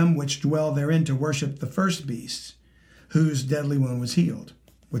earth and them which dwell therein to worship the first beast, whose deadly wound was healed,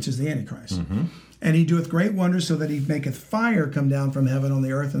 which is the Antichrist. Mm-hmm. And he doeth great wonders, so that he maketh fire come down from heaven on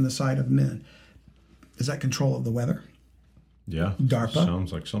the earth in the sight of men. Is that control of the weather? Yeah. DARPA.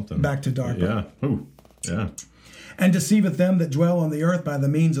 Sounds like something. Back to DARPA. Yeah. Ooh. Yeah. And deceiveth them that dwell on the earth by the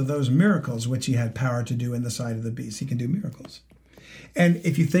means of those miracles which he had power to do in the sight of the beast. He can do miracles. And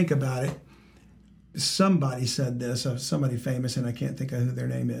if you think about it, somebody said this, somebody famous, and I can't think of who their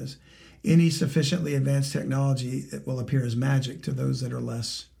name is. Any sufficiently advanced technology, it will appear as magic to those that are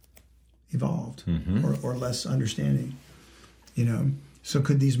less evolved or less understanding. So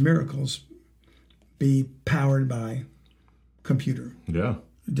could these miracles be powered by computer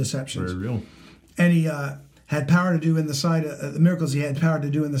deceptions? Very real. And he had power to do in the sight of the miracles. He had power to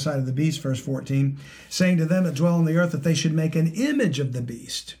do in the sight of the beast, verse 14, saying to them that dwell on the earth that they should make an image of the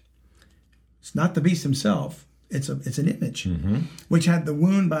beast. It's not the beast himself. It's an image, which had the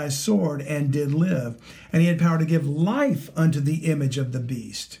wound by a sword and did live. And he had power to give life unto the image of the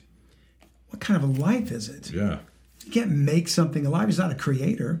beast. What kind of a life is it? Yeah. You can't make something alive. He's not a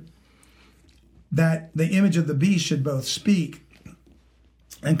creator. That the image of the beast should both speak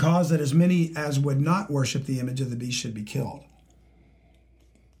and cause that as many as would not worship the image of the beast should be killed.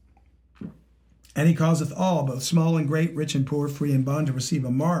 And he causeth all, both small and great, rich and poor, free and bond, to receive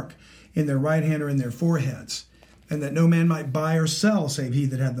a mark in their right hand or in their foreheads, and that no man might buy or sell save he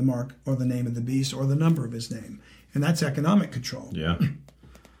that had the mark or the name of the beast or the number of his name. And that's economic control. Yeah.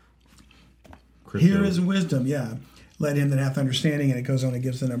 Here is wisdom, let him that hath understanding, and it goes on and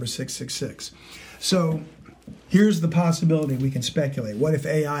gives the number 666. So here's the possibility we can speculate. What if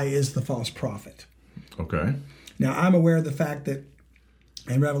AI is the false prophet? Okay. Now, I'm aware of the fact that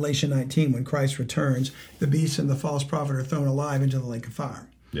in Revelation 19, when Christ returns, the beast and the false prophet are thrown alive into the lake of fire.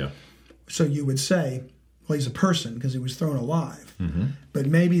 Yeah. So you would say, well, he's a person because he was thrown alive. Mm-hmm. But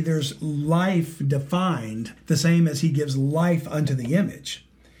maybe there's life defined the same as he gives life unto the image.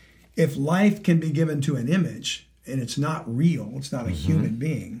 If life can be given to an image and it's not real, it's not a human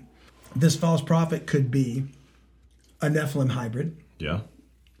being, this false prophet could be a Nephilim hybrid. Yeah.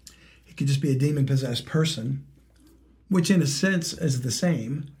 It could just be a demon-possessed person, which in a sense is the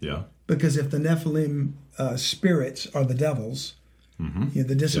same. Yeah. Because if the Nephilim spirits are the devils,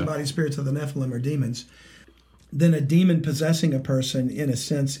 the disembodied spirits of the Nephilim are demons, then a demon possessing a person, in a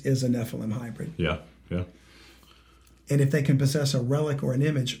sense, is a Nephilim hybrid. Yeah, yeah. And if they can possess a relic or an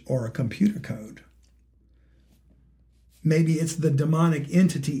image or a computer code, maybe it's the demonic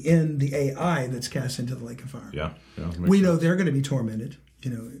entity in the AI that's cast into the lake of fire. Yeah. We know they're going to be tormented,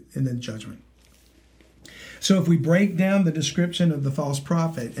 in the judgment. So if we break down the description of the false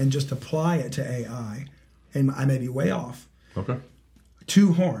prophet and just apply it to AI, and I may be way off. Okay.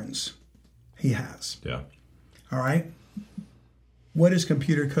 2 horns he has. Yeah. All right. What is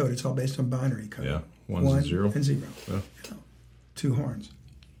computer code? It's all based on binary code. Yeah. 1 and 0. And 0. Yeah. 2 horns.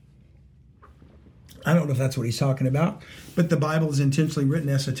 I don't know if that's what he's talking about, but the Bible is intentionally written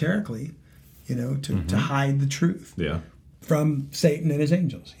esoterically, to hide the truth from Satan and his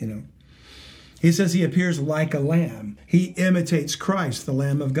angels, He says he appears like a lamb. He imitates Christ, the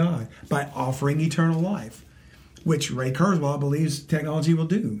Lamb of God, by offering eternal life, which Ray Kurzweil believes technology will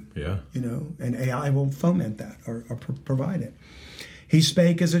do. Yeah. And AI will foment that or provide it. He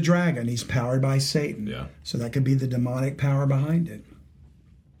spake as a dragon. He's powered by Satan. Yeah. So that could be the demonic power behind it.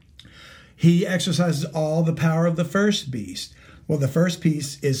 He exercises all the power of the first beast. Well, the first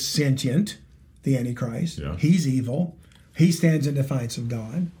beast is sentient, the Antichrist. Yeah. He's evil. He stands in defiance of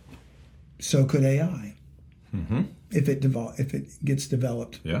God. So could AI, if it gets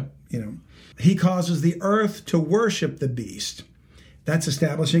developed. Yeah. He causes the earth to worship the beast. That's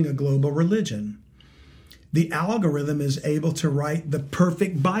establishing a global religion. The algorithm is able to write the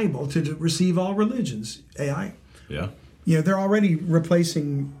perfect Bible to receive all religions. AI. Yeah. They're already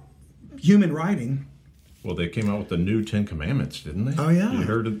replacing human writing. Well, they came out with the new 10 Commandments, didn't they? Oh, yeah. You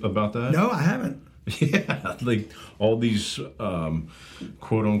heard about that? No, I haven't. Yeah, like all these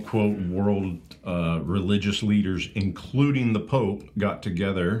quote-unquote world religious leaders, including the Pope, got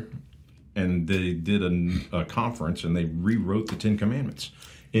together and they did a conference and they rewrote the 10 Commandments.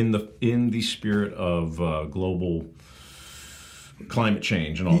 in the spirit of global climate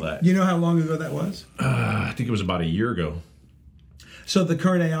change and all that. You know how long ago that was? I think it was about a year ago. So the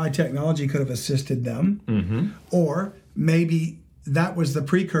current AI technology could have assisted them, or maybe that was the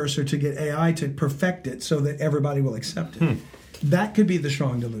precursor to get AI to perfect it so that everybody will accept it. That could be the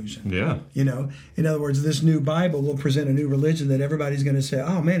strong delusion. Yeah. You know, in other words, this new Bible will present a new religion that everybody's going to say,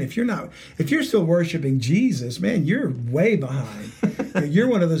 oh man, if you're still worshiping Jesus, man, you're way behind. You're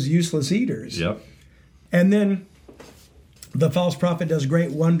one of those useless eaters. Yep. And then the false prophet does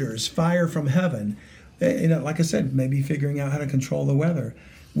great wonders, fire from heaven. You know, like I said, maybe figuring out how to control the weather,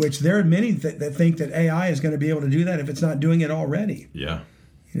 which there are many that think that AI is going to be able to do that if it's not doing it already. Yeah.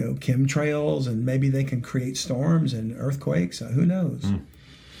 You know, chemtrails, and maybe they can create storms and earthquakes. Who knows?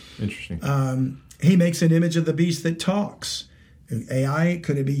 Interesting. He makes an image of the beast that talks. AI,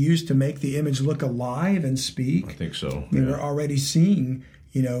 could it be used to make the image look alive and speak? I think so. I mean, we're already seeing,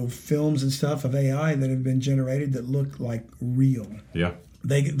 you know, films and stuff of AI that have been generated that look like real. Yeah.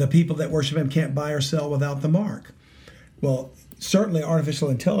 The people that worship him can't buy or sell without the mark. Well, certainly artificial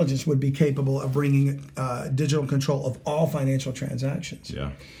intelligence would be capable of bringing digital control of all financial transactions.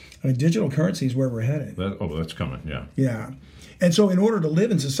 Yeah. I mean, digital currency is where we're headed. That's coming, yeah. Yeah. And so in order to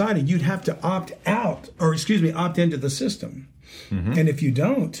live in society, you'd have to opt into the system. And if you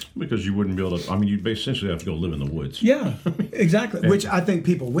don't... Because you wouldn't be able to... I mean, you'd essentially have to go live in the woods. Yeah, exactly. Which I think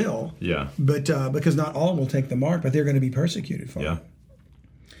people will. Yeah. But because not all will take the mark, but they're going to be persecuted for it. Yeah.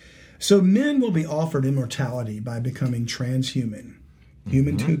 So men will be offered immortality by becoming transhuman.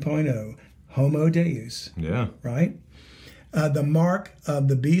 Human 2.0. Homo Deus. Yeah. Right? The mark of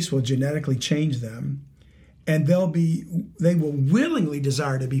the beast will genetically change them, and they will willingly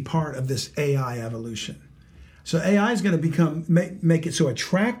desire to be part of this AI evolution. So AI is going to make it so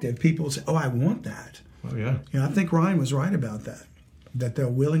attractive. People will say, "Oh, I want that." Oh yeah. You know, I think Ryan was right about that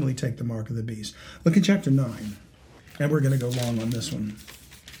they'll willingly take the mark of the beast. Look at chapter 9, and we're going to go long on this one.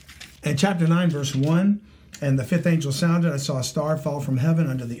 In chapter 9, verse 1, and the fifth angel sounded, I saw a star fall from heaven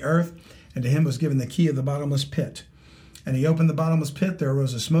unto the earth, and to him was given the key of the bottomless pit. And he opened the bottomless pit, there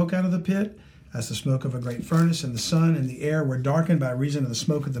arose a smoke out of the pit, as the smoke of a great furnace, and the sun and the air were darkened by reason of the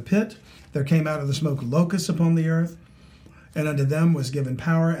smoke of the pit. There came out of the smoke locusts upon the earth, and unto them was given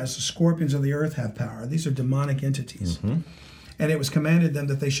power as the scorpions of the earth have power. These are demonic entities. And it was commanded them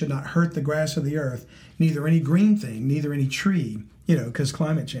that they should not hurt the grass of the earth, neither any green thing, neither any tree, you know, because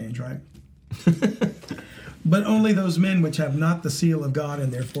climate change, right? But only those men which have not the seal of God in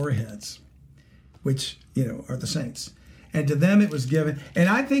their foreheads, which, you know, are the saints. And to them it was given. And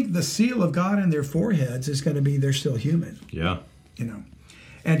I think the seal of God in their foreheads is going to be they're still human. Yeah. You know.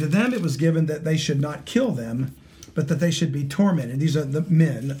 And to them it was given that they should not kill them, but that they should be tormented. These are the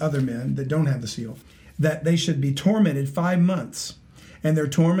men, other men that don't have the seal. That they should be tormented 5 months. And their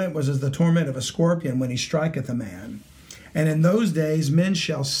torment was as the torment of a scorpion when he striketh a man. And in those days men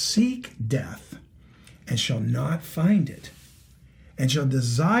shall seek death, and shall not find it, and shall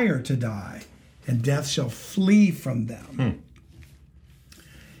desire to die, and death shall flee from them.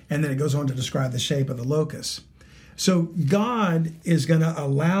 And then it goes on to describe the shape of the locust. So God is going to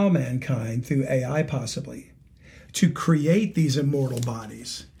allow mankind, through AI possibly, to create these immortal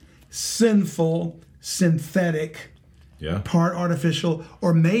bodies. Sinful, synthetic, part artificial,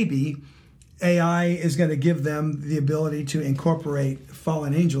 or maybe AI is going to give them the ability to incorporate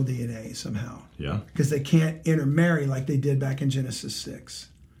fallen angel DNA somehow. Yeah. Because they can't intermarry like they did back in Genesis 6.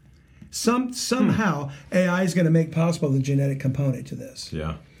 Somehow AI is going to make possible the genetic component to this.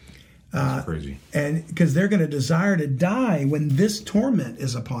 Yeah. That's crazy. And because they're going to desire to die when this torment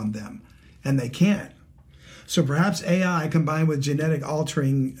is upon them, and they can't. So perhaps AI combined with genetic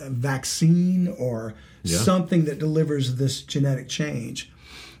altering vaccine or something that delivers this genetic change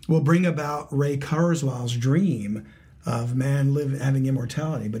will bring about Ray Kurzweil's dream of man having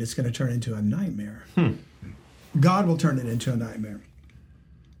immortality, but it's going to turn into a nightmare. God will turn it into a nightmare.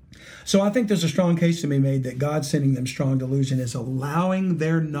 So I think there's a strong case to be made that God sending them strong delusion is allowing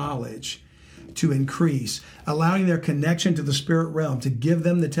their knowledge to increase, allowing their connection to the spirit realm to give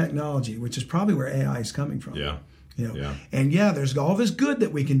them the technology, which is probably where AI is coming from. Yeah. You know? And there's all this good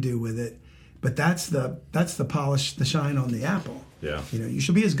that we can do with it, but that's the polish, the shine on the apple. Yeah. You know, you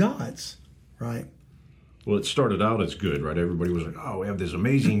should be as gods, right? Well, it started out as good, right? Everybody was like, oh, we have this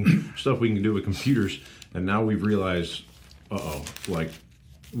amazing stuff we can do with computers. And now we've realized,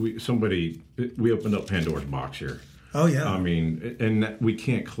 we opened up Pandora's box here. Oh, yeah. I mean, and we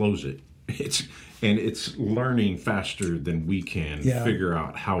can't close it. It's learning faster than we can figure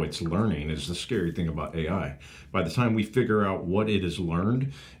out how it's learning. Is the scary thing about AI. By the time we figure out what it has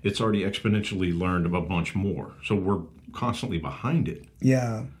learned, it's already exponentially learned a bunch more. So we're constantly behind it.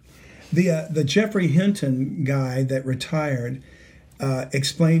 Yeah. The Jeffrey Hinton guy that retired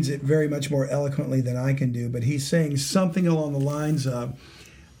explains it very much more eloquently than I can do, but he's saying something along the lines of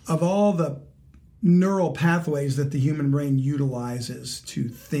all the neural pathways that the human brain utilizes to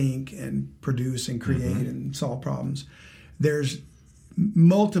think and produce and create and solve problems, there's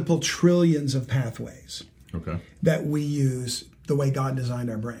multiple trillions of pathways that we use the way God designed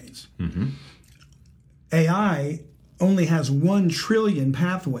our brains. AI only has 1 trillion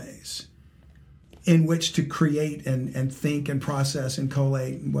pathways in which to create and think and process and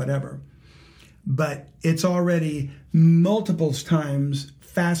collate and whatever. But it's already multiple times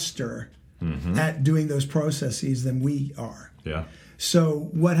faster at doing those processes than we are. Yeah. So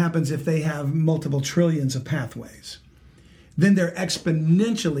what happens if they have multiple trillions of pathways? Then they're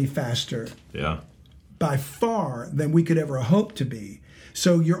exponentially faster by far than we could ever hope to be.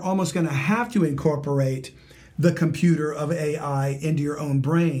 So you're almost going to have to incorporate the computer of AI into your own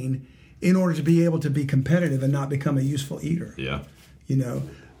brain in order to be able to be competitive and not become a useful eater. Yeah. You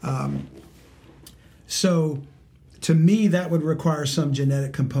know? So to me, that would require some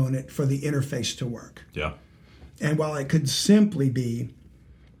genetic component for the interface to work. Yeah. And while it could simply be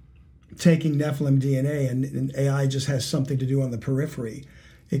taking Nephilim DNA and AI just has something to do on the periphery,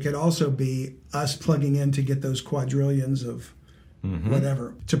 it could also be us plugging in to get those quadrillions of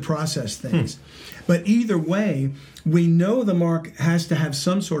whatever to process things. But either way, we know the mark has to have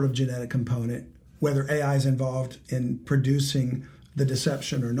some sort of genetic component, whether AI is involved in producing the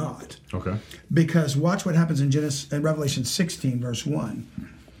deception or not. Okay. Because watch what happens in Revelation 16, verse 1.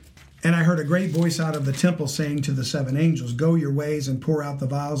 And I heard a great voice out of the temple saying to the 7 angels, "Go your ways and pour out the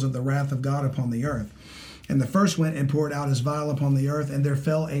vials of the wrath of God upon the earth." And the first went and poured out his vial upon the earth, and there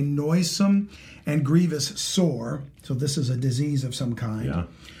fell a noisome and grievous sore, so this is a disease of some kind,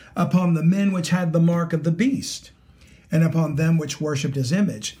 upon the men which had the mark of the beast, and upon them which worshipped his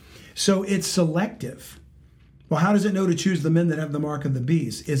image. So it's selective. Well, how does it know to choose the men that have the mark of the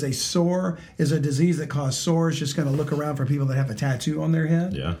beast? Is a disease that causes sores just going to look around for people that have a tattoo on their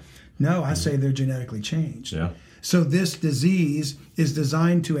head? Yeah. No, I say they're genetically changed. Yeah. So this disease is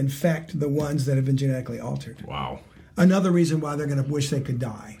designed to infect the ones that have been genetically altered. Wow. Another reason why they're going to wish they could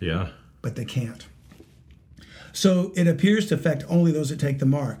die. Yeah. But they can't. So it appears to affect only those that take the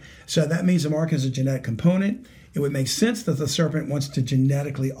mark. So that means the mark has a genetic component. It would make sense that the serpent wants to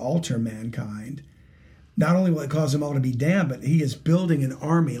genetically alter mankind. Not only will it cause them all to be damned, but he is building an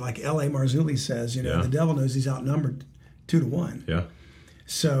army, like L.A. Marzulli says. You know, the devil knows he's outnumbered 2-1. Yeah.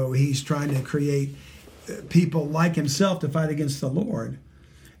 So he's trying to create people like himself to fight against the Lord.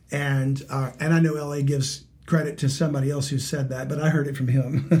 And I know L.A. gives credit to somebody else who said that, but I heard it from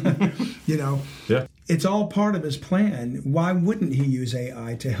him. You know, it's all part of his plan. Why wouldn't he use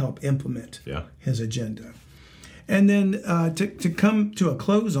AI to help implement his agenda? And then to come to a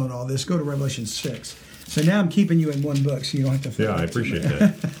close on all this, go to Revelation 6. So now I'm keeping you in one book, so you don't have to. Yeah, I appreciate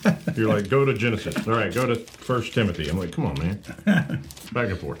that. You're like, go to Genesis. All right, go to 1 Timothy. I'm like, come on, man.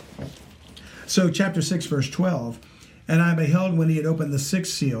 Back and forth. So chapter 6, verse 12. And I beheld when he had opened the 6th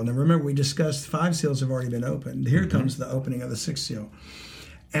seal. Now remember, we discussed 5 seals have already been opened. Here comes the opening of the 6th seal.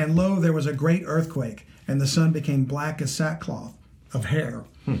 And lo, there was a great earthquake, and the sun became black as sackcloth of hair,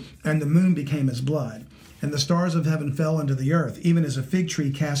 and the moon became as blood. And the stars of heaven fell into the earth, even as a fig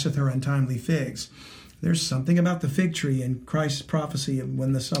tree casteth her untimely figs. There's something about the fig tree in Christ's prophecy of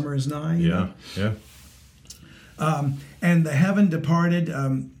when the summer is nigh. Yeah. And the heaven departed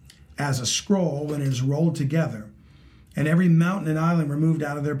as a scroll when it is rolled together, and every mountain and island removed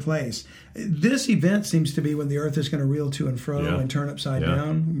out of their place. This event seems to be when the earth is going to reel to and fro and turn upside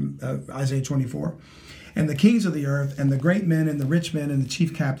down, Isaiah 24. And the kings of the earth, and the great men, and the rich men, and the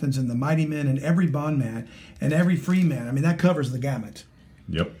chief captains, and the mighty men, and every bondman, and every free man, I mean, that covers the gamut,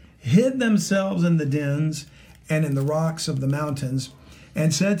 hid themselves in the dens and in the rocks of the mountains,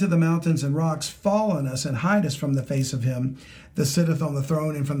 and said to the mountains and rocks, fall on us, and hide us from the face of him that sitteth on the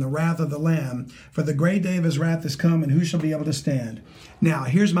throne, and from the wrath of the Lamb. For the great day of his wrath is come, and who shall be able to stand? Now,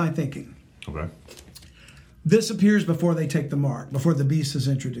 here's my thinking. Okay. This appears before they take the mark, before the beast is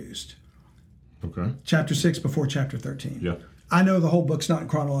introduced. Okay. Chapter 6 before chapter 13. Yeah. I know the whole book's not in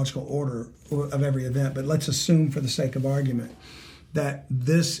chronological order of every event, but let's assume for the sake of argument that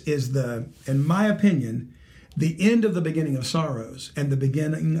this is in my opinion, the end of the beginning of sorrows and the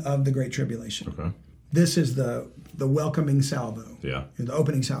beginning of the Great Tribulation. Okay. This is the welcoming salvo. Yeah. The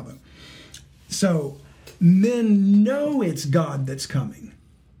opening salvo. So men know it's God that's coming.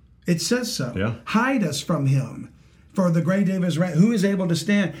 It says so. Yeah. Hide us from him for the great day of his wrath. Who is able to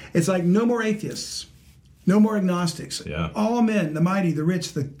stand? It's like no more atheists. No more agnostics. Yeah. All men, the mighty, the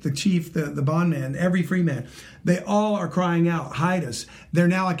rich, the chief, the bondman, every free man, they all are crying out, hide us. They're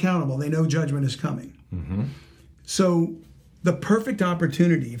now accountable. They know judgment is coming. Mm-hmm. So the perfect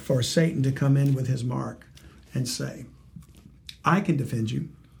opportunity for Satan to come in with his mark and say, I can defend you.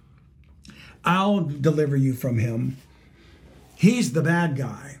 I'll deliver you from him. He's the bad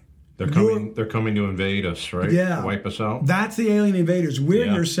guy. They're coming to invade us, right? Yeah. To wipe us out. That's the alien invaders. We're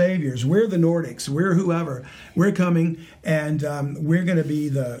your saviors. We're the Nordics. We're whoever. We're coming, and we're going to be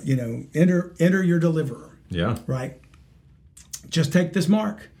the, enter your deliverer. Yeah. Right? Just take this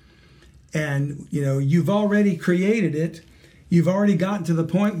mark. And, you've already created it. You've already gotten to the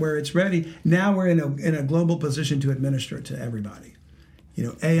point where it's ready. Now we're in a global position to administer it to everybody.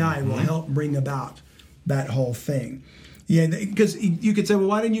 AI will help bring about that whole thing. Yeah, because you could say, well,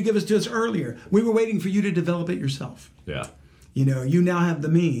 why didn't you give us to us earlier? We were waiting for you to develop it yourself. Yeah. You now have the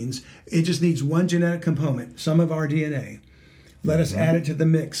means. It just needs one genetic component, some of our DNA. Let us add it to the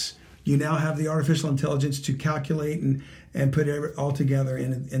mix. You now have the artificial intelligence to calculate and put it all together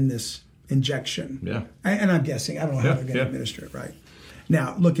in this injection. Yeah. And I'm guessing. I don't know how they're going to administer it, right?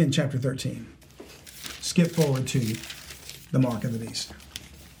 Now, look in chapter 13. Skip forward to the mark of the beast.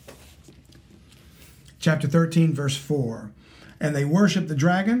 Chapter 13, verse 4. And they worship the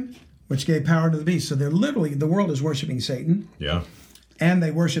dragon, which gave power to the beast. So they're literally, the world is worshiping Satan. Yeah. And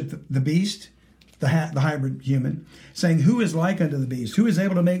they worship the beast, the hybrid human, saying, who is like unto the beast? Who is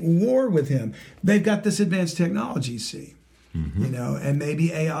able to make war with him? They've got this advanced technology, see. Mm-hmm. And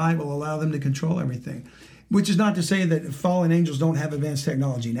maybe AI will allow them to control everything. Which is not to say that fallen angels don't have advanced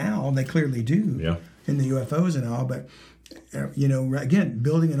technology now. They clearly do in the UFOs and all, but again,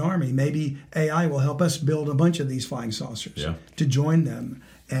 building an army, maybe AI will help us build a bunch of these flying saucers to join them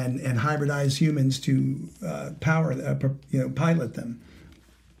and hybridize humans to pilot them.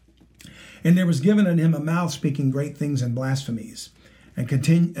 And there was given unto him a mouth speaking great things and blasphemies,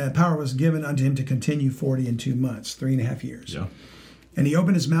 and power was given unto him to continue 42 months, 3.5 years. Yeah. And he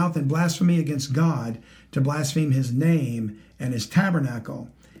opened his mouth in blasphemy against God, to blaspheme his name and his tabernacle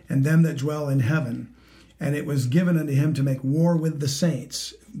and them that dwell in heaven. And it was given unto him to make war with the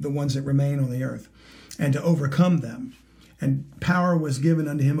saints, the ones that remain on the earth, and to overcome them. And power was given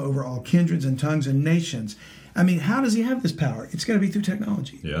unto him over all kindreds and tongues and nations. I mean, how does he have this power? It's going to be through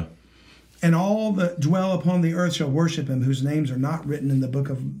technology. Yeah. And all that dwell upon the earth shall worship him, whose names are not written in the book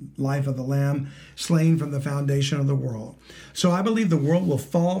of life of the Lamb, slain from the foundation of the world. So I believe the world will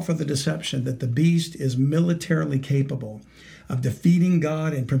fall for the deception that the beast is militarily capable of defeating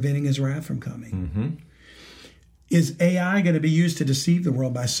God and preventing his wrath from coming. Mm-hmm. Is AI going to be used to deceive the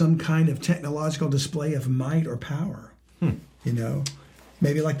world by some kind of technological display of might or power?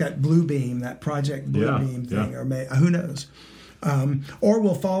 Maybe like that Blue Beam, that Project Blue Beam thing, or who knows? Or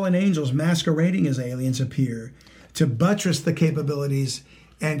will fallen angels masquerading as aliens appear to buttress the capabilities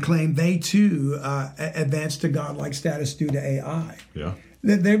and claim they too advance to godlike status due to AI? Yeah.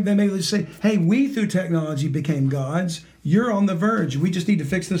 They may just say, hey, we through technology became gods. You're on the verge. We just need to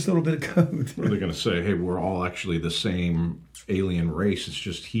fix this little bit of code. Or they're going to say, hey, we're all actually the same alien race. It's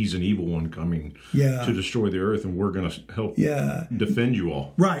just he's an evil one coming to destroy the earth, and we're going to help defend you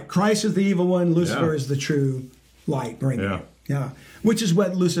all. Right. Christ is the evil one. Lucifer is the true light bringer. Yeah. Which is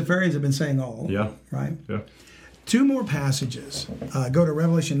what Luciferians have been saying all along. Yeah. Right? Yeah. 2 more passages. Go to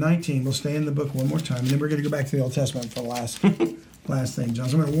Revelation 19. We'll stay in the book one more time, and then we're going to go back to the Old Testament for the last thing, John.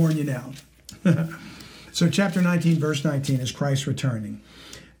 So I'm going to warn you now. So chapter 19, verse 19 is Christ returning.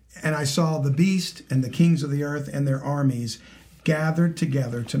 And I saw the beast and the kings of the earth and their armies gathered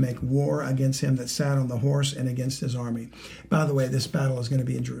together to make war against him that sat on the horse and against his army. By the way, this battle is going to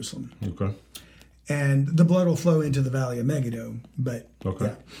be in Jerusalem. Okay. And the blood will flow into the valley of Megiddo.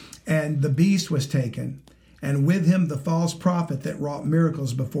 And the beast was taken, and with him the false prophet that wrought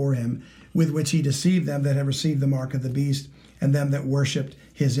miracles before him, with which he deceived them that had received the mark of the beast, and them that worshipped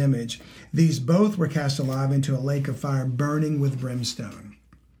his image. These both were cast alive into a lake of fire burning with brimstone.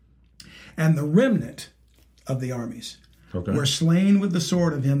 And the remnant of the armies were slain with the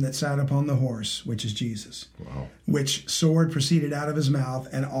sword of him that sat upon the horse, which is Jesus. Wow. Which sword proceeded out of his mouth,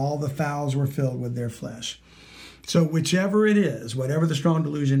 and all the fowls were filled with their flesh. So whichever it is, whatever the strong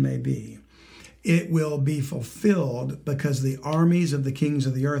delusion may be, it will be fulfilled, because the armies of the kings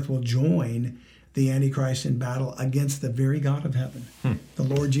of the earth will join the Antichrist in battle against the very God of heaven, the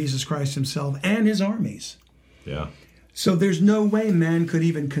Lord Jesus Christ himself and his armies. Yeah. So there's no way man could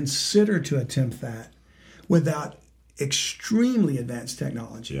even consider to attempt that without extremely advanced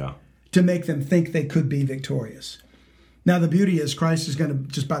technology to make them think they could be victorious. Now, the beauty is Christ is going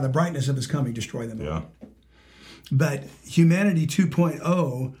to, just by the brightness of his coming, destroy them all. Yeah. But humanity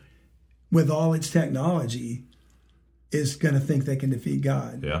 2.0, with all its technology, is going to think they can defeat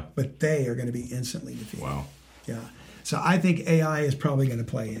God. Yeah. But they are going to be instantly defeated. Wow. Yeah. So I think AI is probably going to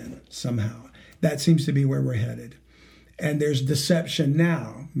play in somehow. That seems to be where we're headed. And there's deception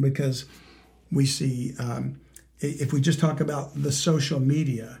now because we see, if we just talk about the social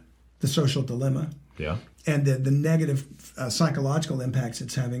media, the social dilemma, yeah, and the negative psychological impacts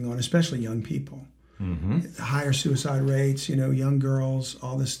it's having on especially young people. Mm-hmm. Higher suicide rates, young girls,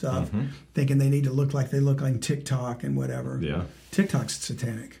 all this stuff, thinking they need to look like they look on TikTok and whatever. Yeah. TikTok's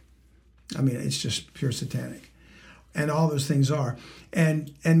satanic. I mean, it's just pure satanic. And all those things are.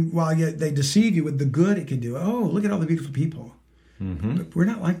 And while they deceive you with the good it can do, oh, look at all the beautiful people. Mm-hmm. But we're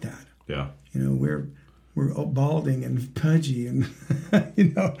not like that. Yeah. We're balding and pudgy and,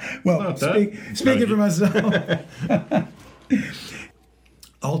 well, speaking for myself.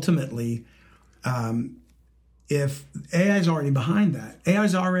 Ultimately, if AI is already behind that, AI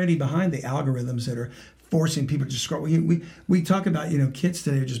is already behind the algorithms that are forcing people to scroll. We talk about, kids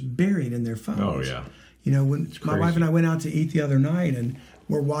today are just buried in their phones. Oh, yeah. When my wife and I went out to eat the other night and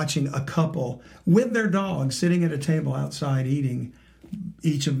we're watching a couple with their dog sitting at a table outside eating,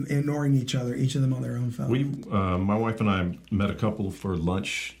 ignoring each other, each of them on their own phone. My wife and I met a couple for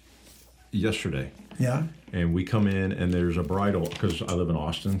lunch yesterday. Yeah. And we come in and there's a bridal, because I live in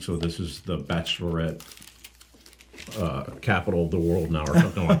Austin, so this is the bachelorette capital of the world now or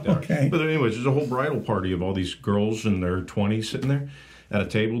something like that. Okay. But anyways, there's a whole bridal party of all these girls in their 20s sitting there at a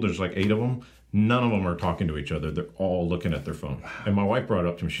table. There's like 8 of them. None of them are talking to each other. They're all looking at their phone. And my wife brought it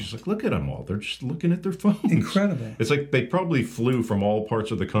up to me. She's like, look at them all. They're just looking at their phones. Incredible. It's like they probably flew from all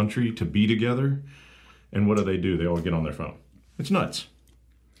parts of the country to be together. And what do? They all get on their phone. It's nuts.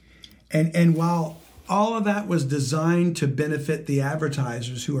 And while all of that was designed to benefit the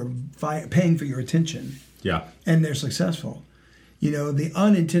advertisers who are paying for your attention, yeah, and they're successful, the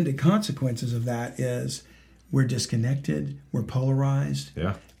unintended consequences of that is we're disconnected, we're polarized,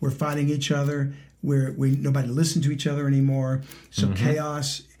 yeah, we're fighting each other, nobody listens to each other anymore. So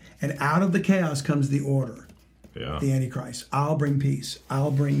chaos, and out of the chaos comes the order, the Antichrist. I'll bring peace.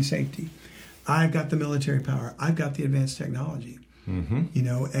 I'll bring safety. I've got the military power. I've got the advanced technology.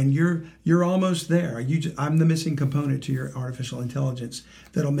 Mm-hmm. And you're almost there. I'm the missing component to your artificial intelligence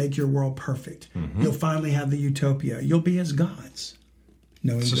that'll make your world perfect. Mm-hmm. You'll finally have the utopia. You'll be as gods.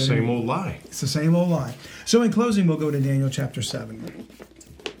 It's the same old lie. It's the same old lie. So in closing, we'll go to Daniel chapter 7.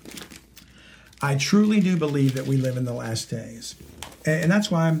 I truly do believe that we live in the last days. And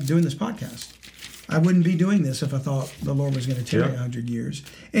that's why I'm doing this podcast. I wouldn't be doing this if I thought the Lord was going to tarry 100 years.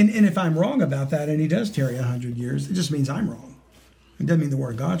 And if I'm wrong about that and he does tarry 100 years, it just means I'm wrong. It doesn't mean the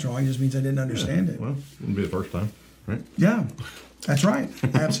word of God's wrong. It just means I didn't understand it. Well, it wouldn't be the first time, right? Yeah, that's right.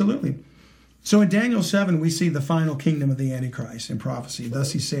 Absolutely. So in Daniel 7, we see the final kingdom of the Antichrist in prophecy.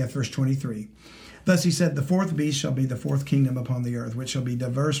 Thus he saith, verse 23, thus he said, the fourth beast shall be the fourth kingdom upon the earth, which shall be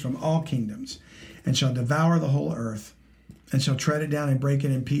diverse from all kingdoms, and shall devour the whole earth, and shall tread it down and break it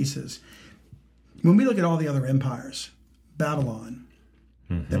in pieces. When we look at all the other empires, Babylon,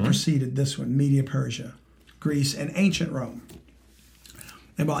 that preceded this one, Media Persia, Greece, and ancient Rome.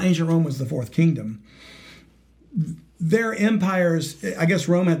 And while ancient Rome was the fourth kingdom, their empires, I guess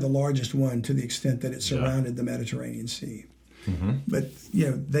Rome had the largest one to the extent that it surrounded the Mediterranean Sea. Mm-hmm. But,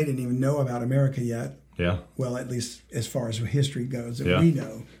 they didn't even know about America yet. Yeah. Well, at least as far as history goes, that we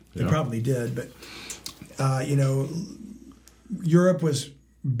know. They probably did. But, Europe was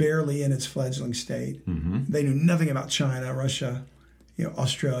barely in its fledgling state. Mm-hmm. They knew nothing about China, Russia,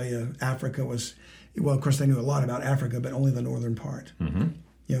 Australia, Africa was... Well, of course, they knew a lot about Africa, but only the northern part. Mm-hmm.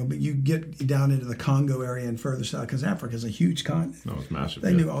 But you get down into the Congo area and further south, because Africa is a huge continent. No, it's massive.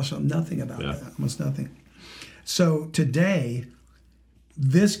 They knew also nothing about that, almost nothing. So today,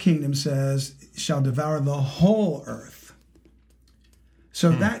 this kingdom says, shall devour the whole earth.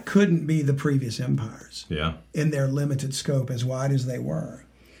 So that couldn't be the previous empires in their limited scope, as wide as they were.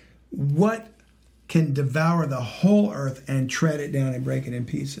 What can devour the whole earth and tread it down and break it in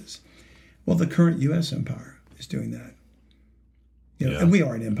pieces? Well, the current U.S. empire is doing that. And we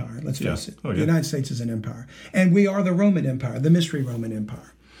are an empire, let's face it. The United States is an empire. And we are the Roman Empire, the mystery Roman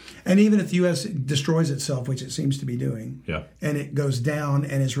Empire. And even if the U.S. destroys itself, which it seems to be doing, and it goes down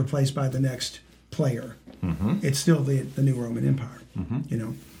and is replaced by the next player, it's still the new Roman Empire.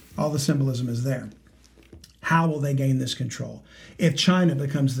 Mm-hmm. All the symbolism is there. How will they gain this control? If China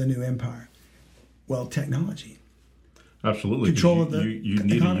becomes the new empire, well, technology. Absolutely. Control of the you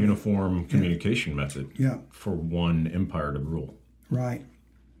need economy. A uniform communication method for one empire to rule. Right.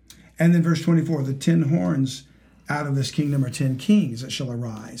 And then verse 24, the 10 horns out of this kingdom are 10 kings that shall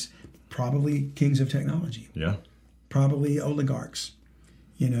arise, probably kings of technology. Yeah. Probably oligarchs,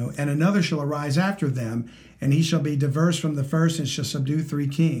 and another shall arise after them, and he shall be diverse from the first and shall subdue 3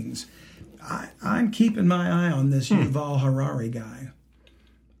 kings. I'm keeping my eye on this Yuval Harari guy.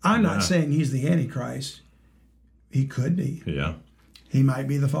 I'm not saying he's the Antichrist. He could be. Yeah. He might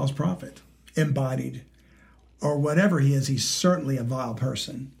be the false prophet, embodied, or whatever he is. He's certainly a vile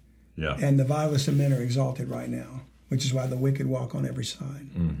person. Yeah. And the vilest of men are exalted right now, which is why the wicked walk on every side.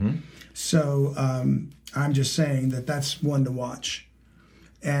 Mm-hmm. So I'm just saying that that's one to watch.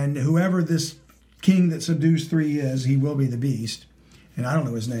 And whoever this king that subdues 3 is, he will be the beast. And I don't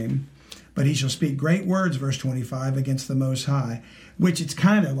know his name. But he shall speak great words, verse 25, against the Most High, which it's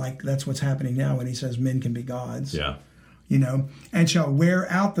kind of like that's what's happening now when he says men can be gods. Yeah. And shall wear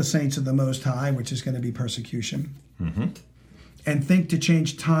out the saints of the Most High, which is going to be persecution. Mm-hmm. And think to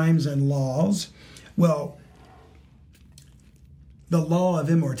change times and laws. Well, the law of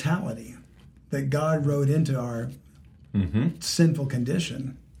immortality that God wrote into our sinful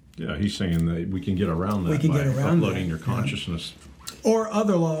condition. Yeah, he's saying that we can get around that by uploading your consciousness. Or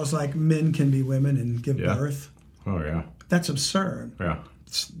other laws like men can be women and give birth. Oh, yeah. That's absurd. Yeah.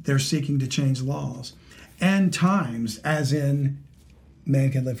 They're seeking to change laws. And times, as in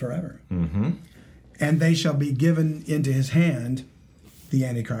man can live forever. Mm-hmm. And they shall be given into his hand, the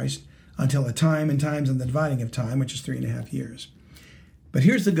Antichrist, until a time and times and the dividing of time, which is 3.5 years. But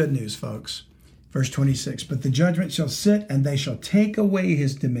here's the good news, folks. Verse 26, but the judgment shall sit, and they shall take away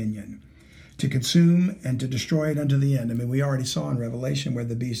his dominion, to consume and to destroy it unto the end. I mean, we already saw in Revelation where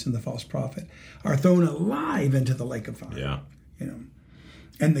the beast and the false prophet are thrown alive into the lake of fire. Yeah.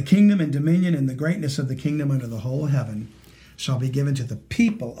 And the kingdom and dominion and the greatness of the kingdom under the whole heaven shall be given to the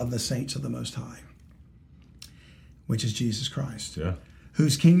people of the saints of the Most High, which is Jesus Christ. Yeah.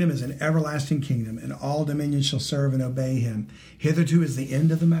 Whose kingdom is an everlasting kingdom, and all dominions shall serve and obey him. Hitherto is the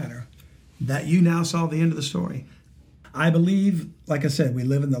end of the matter. That you now saw the end of the story. I believe, like I said, we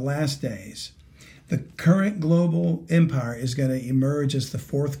live in the last days. The current global empire is going to emerge as the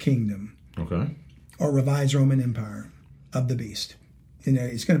 4th kingdom. Okay. Or revised Roman Empire of the beast.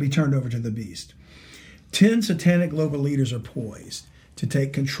 It's going to be turned over to the beast. 10 satanic global leaders are poised to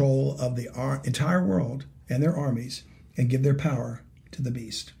take control of the entire world and their armies and give their power to the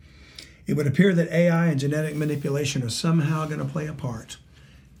beast. It would appear that AI and genetic manipulation are somehow going to play a part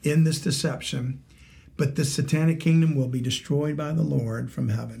in this deception, but the satanic kingdom will be destroyed by the Lord from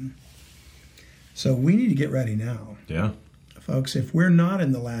heaven. So we need to get ready now. Yeah. Folks, if we're not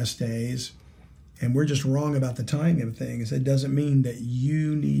in the last days and we're just wrong about the timing of things, it doesn't mean that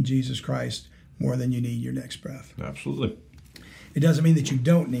you need Jesus Christ more than you need your next breath. Absolutely. It doesn't mean that you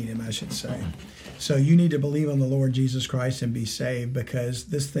don't need him, I should say. So you need to believe on the Lord Jesus Christ and be saved, because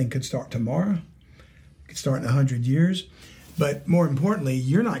this thing could start tomorrow. It could start in 100 years. But more importantly,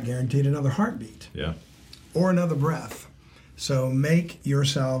 you're not guaranteed another heartbeat. Yeah. Or another breath. So make your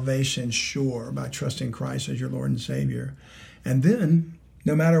salvation sure by trusting Christ as your Lord and Savior. And then,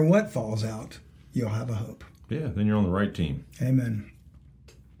 no matter what falls out, you'll have a hope. Yeah, then you're on the right team. Amen.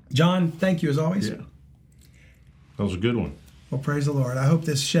 John, thank you as always. Yeah. That was a good one. Well, praise the Lord. I hope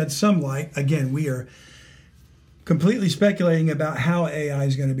this sheds some light. Again, we are completely speculating about how AI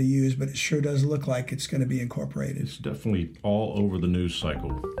is going to be used, but it sure does look like it's going to be incorporated. It's definitely all over the news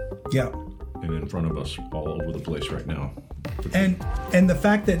cycle. Yeah. And in front of us all over the place right now. And the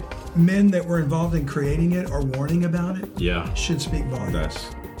fact that men that were involved in creating it are warning about it should speak volumes.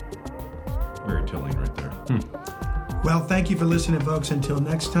 That's very telling right there. Well, thank you for listening, folks. Until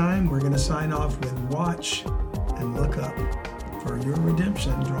next time, we're going to sign off with watch and look up, for your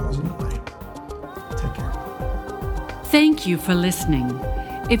redemption draws nigh. Take care. Thank you for listening.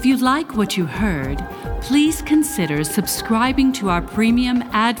 If you like what you heard, please consider subscribing to our premium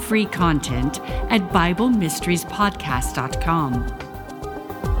ad-free content at BibleMysteriesPodcast.com.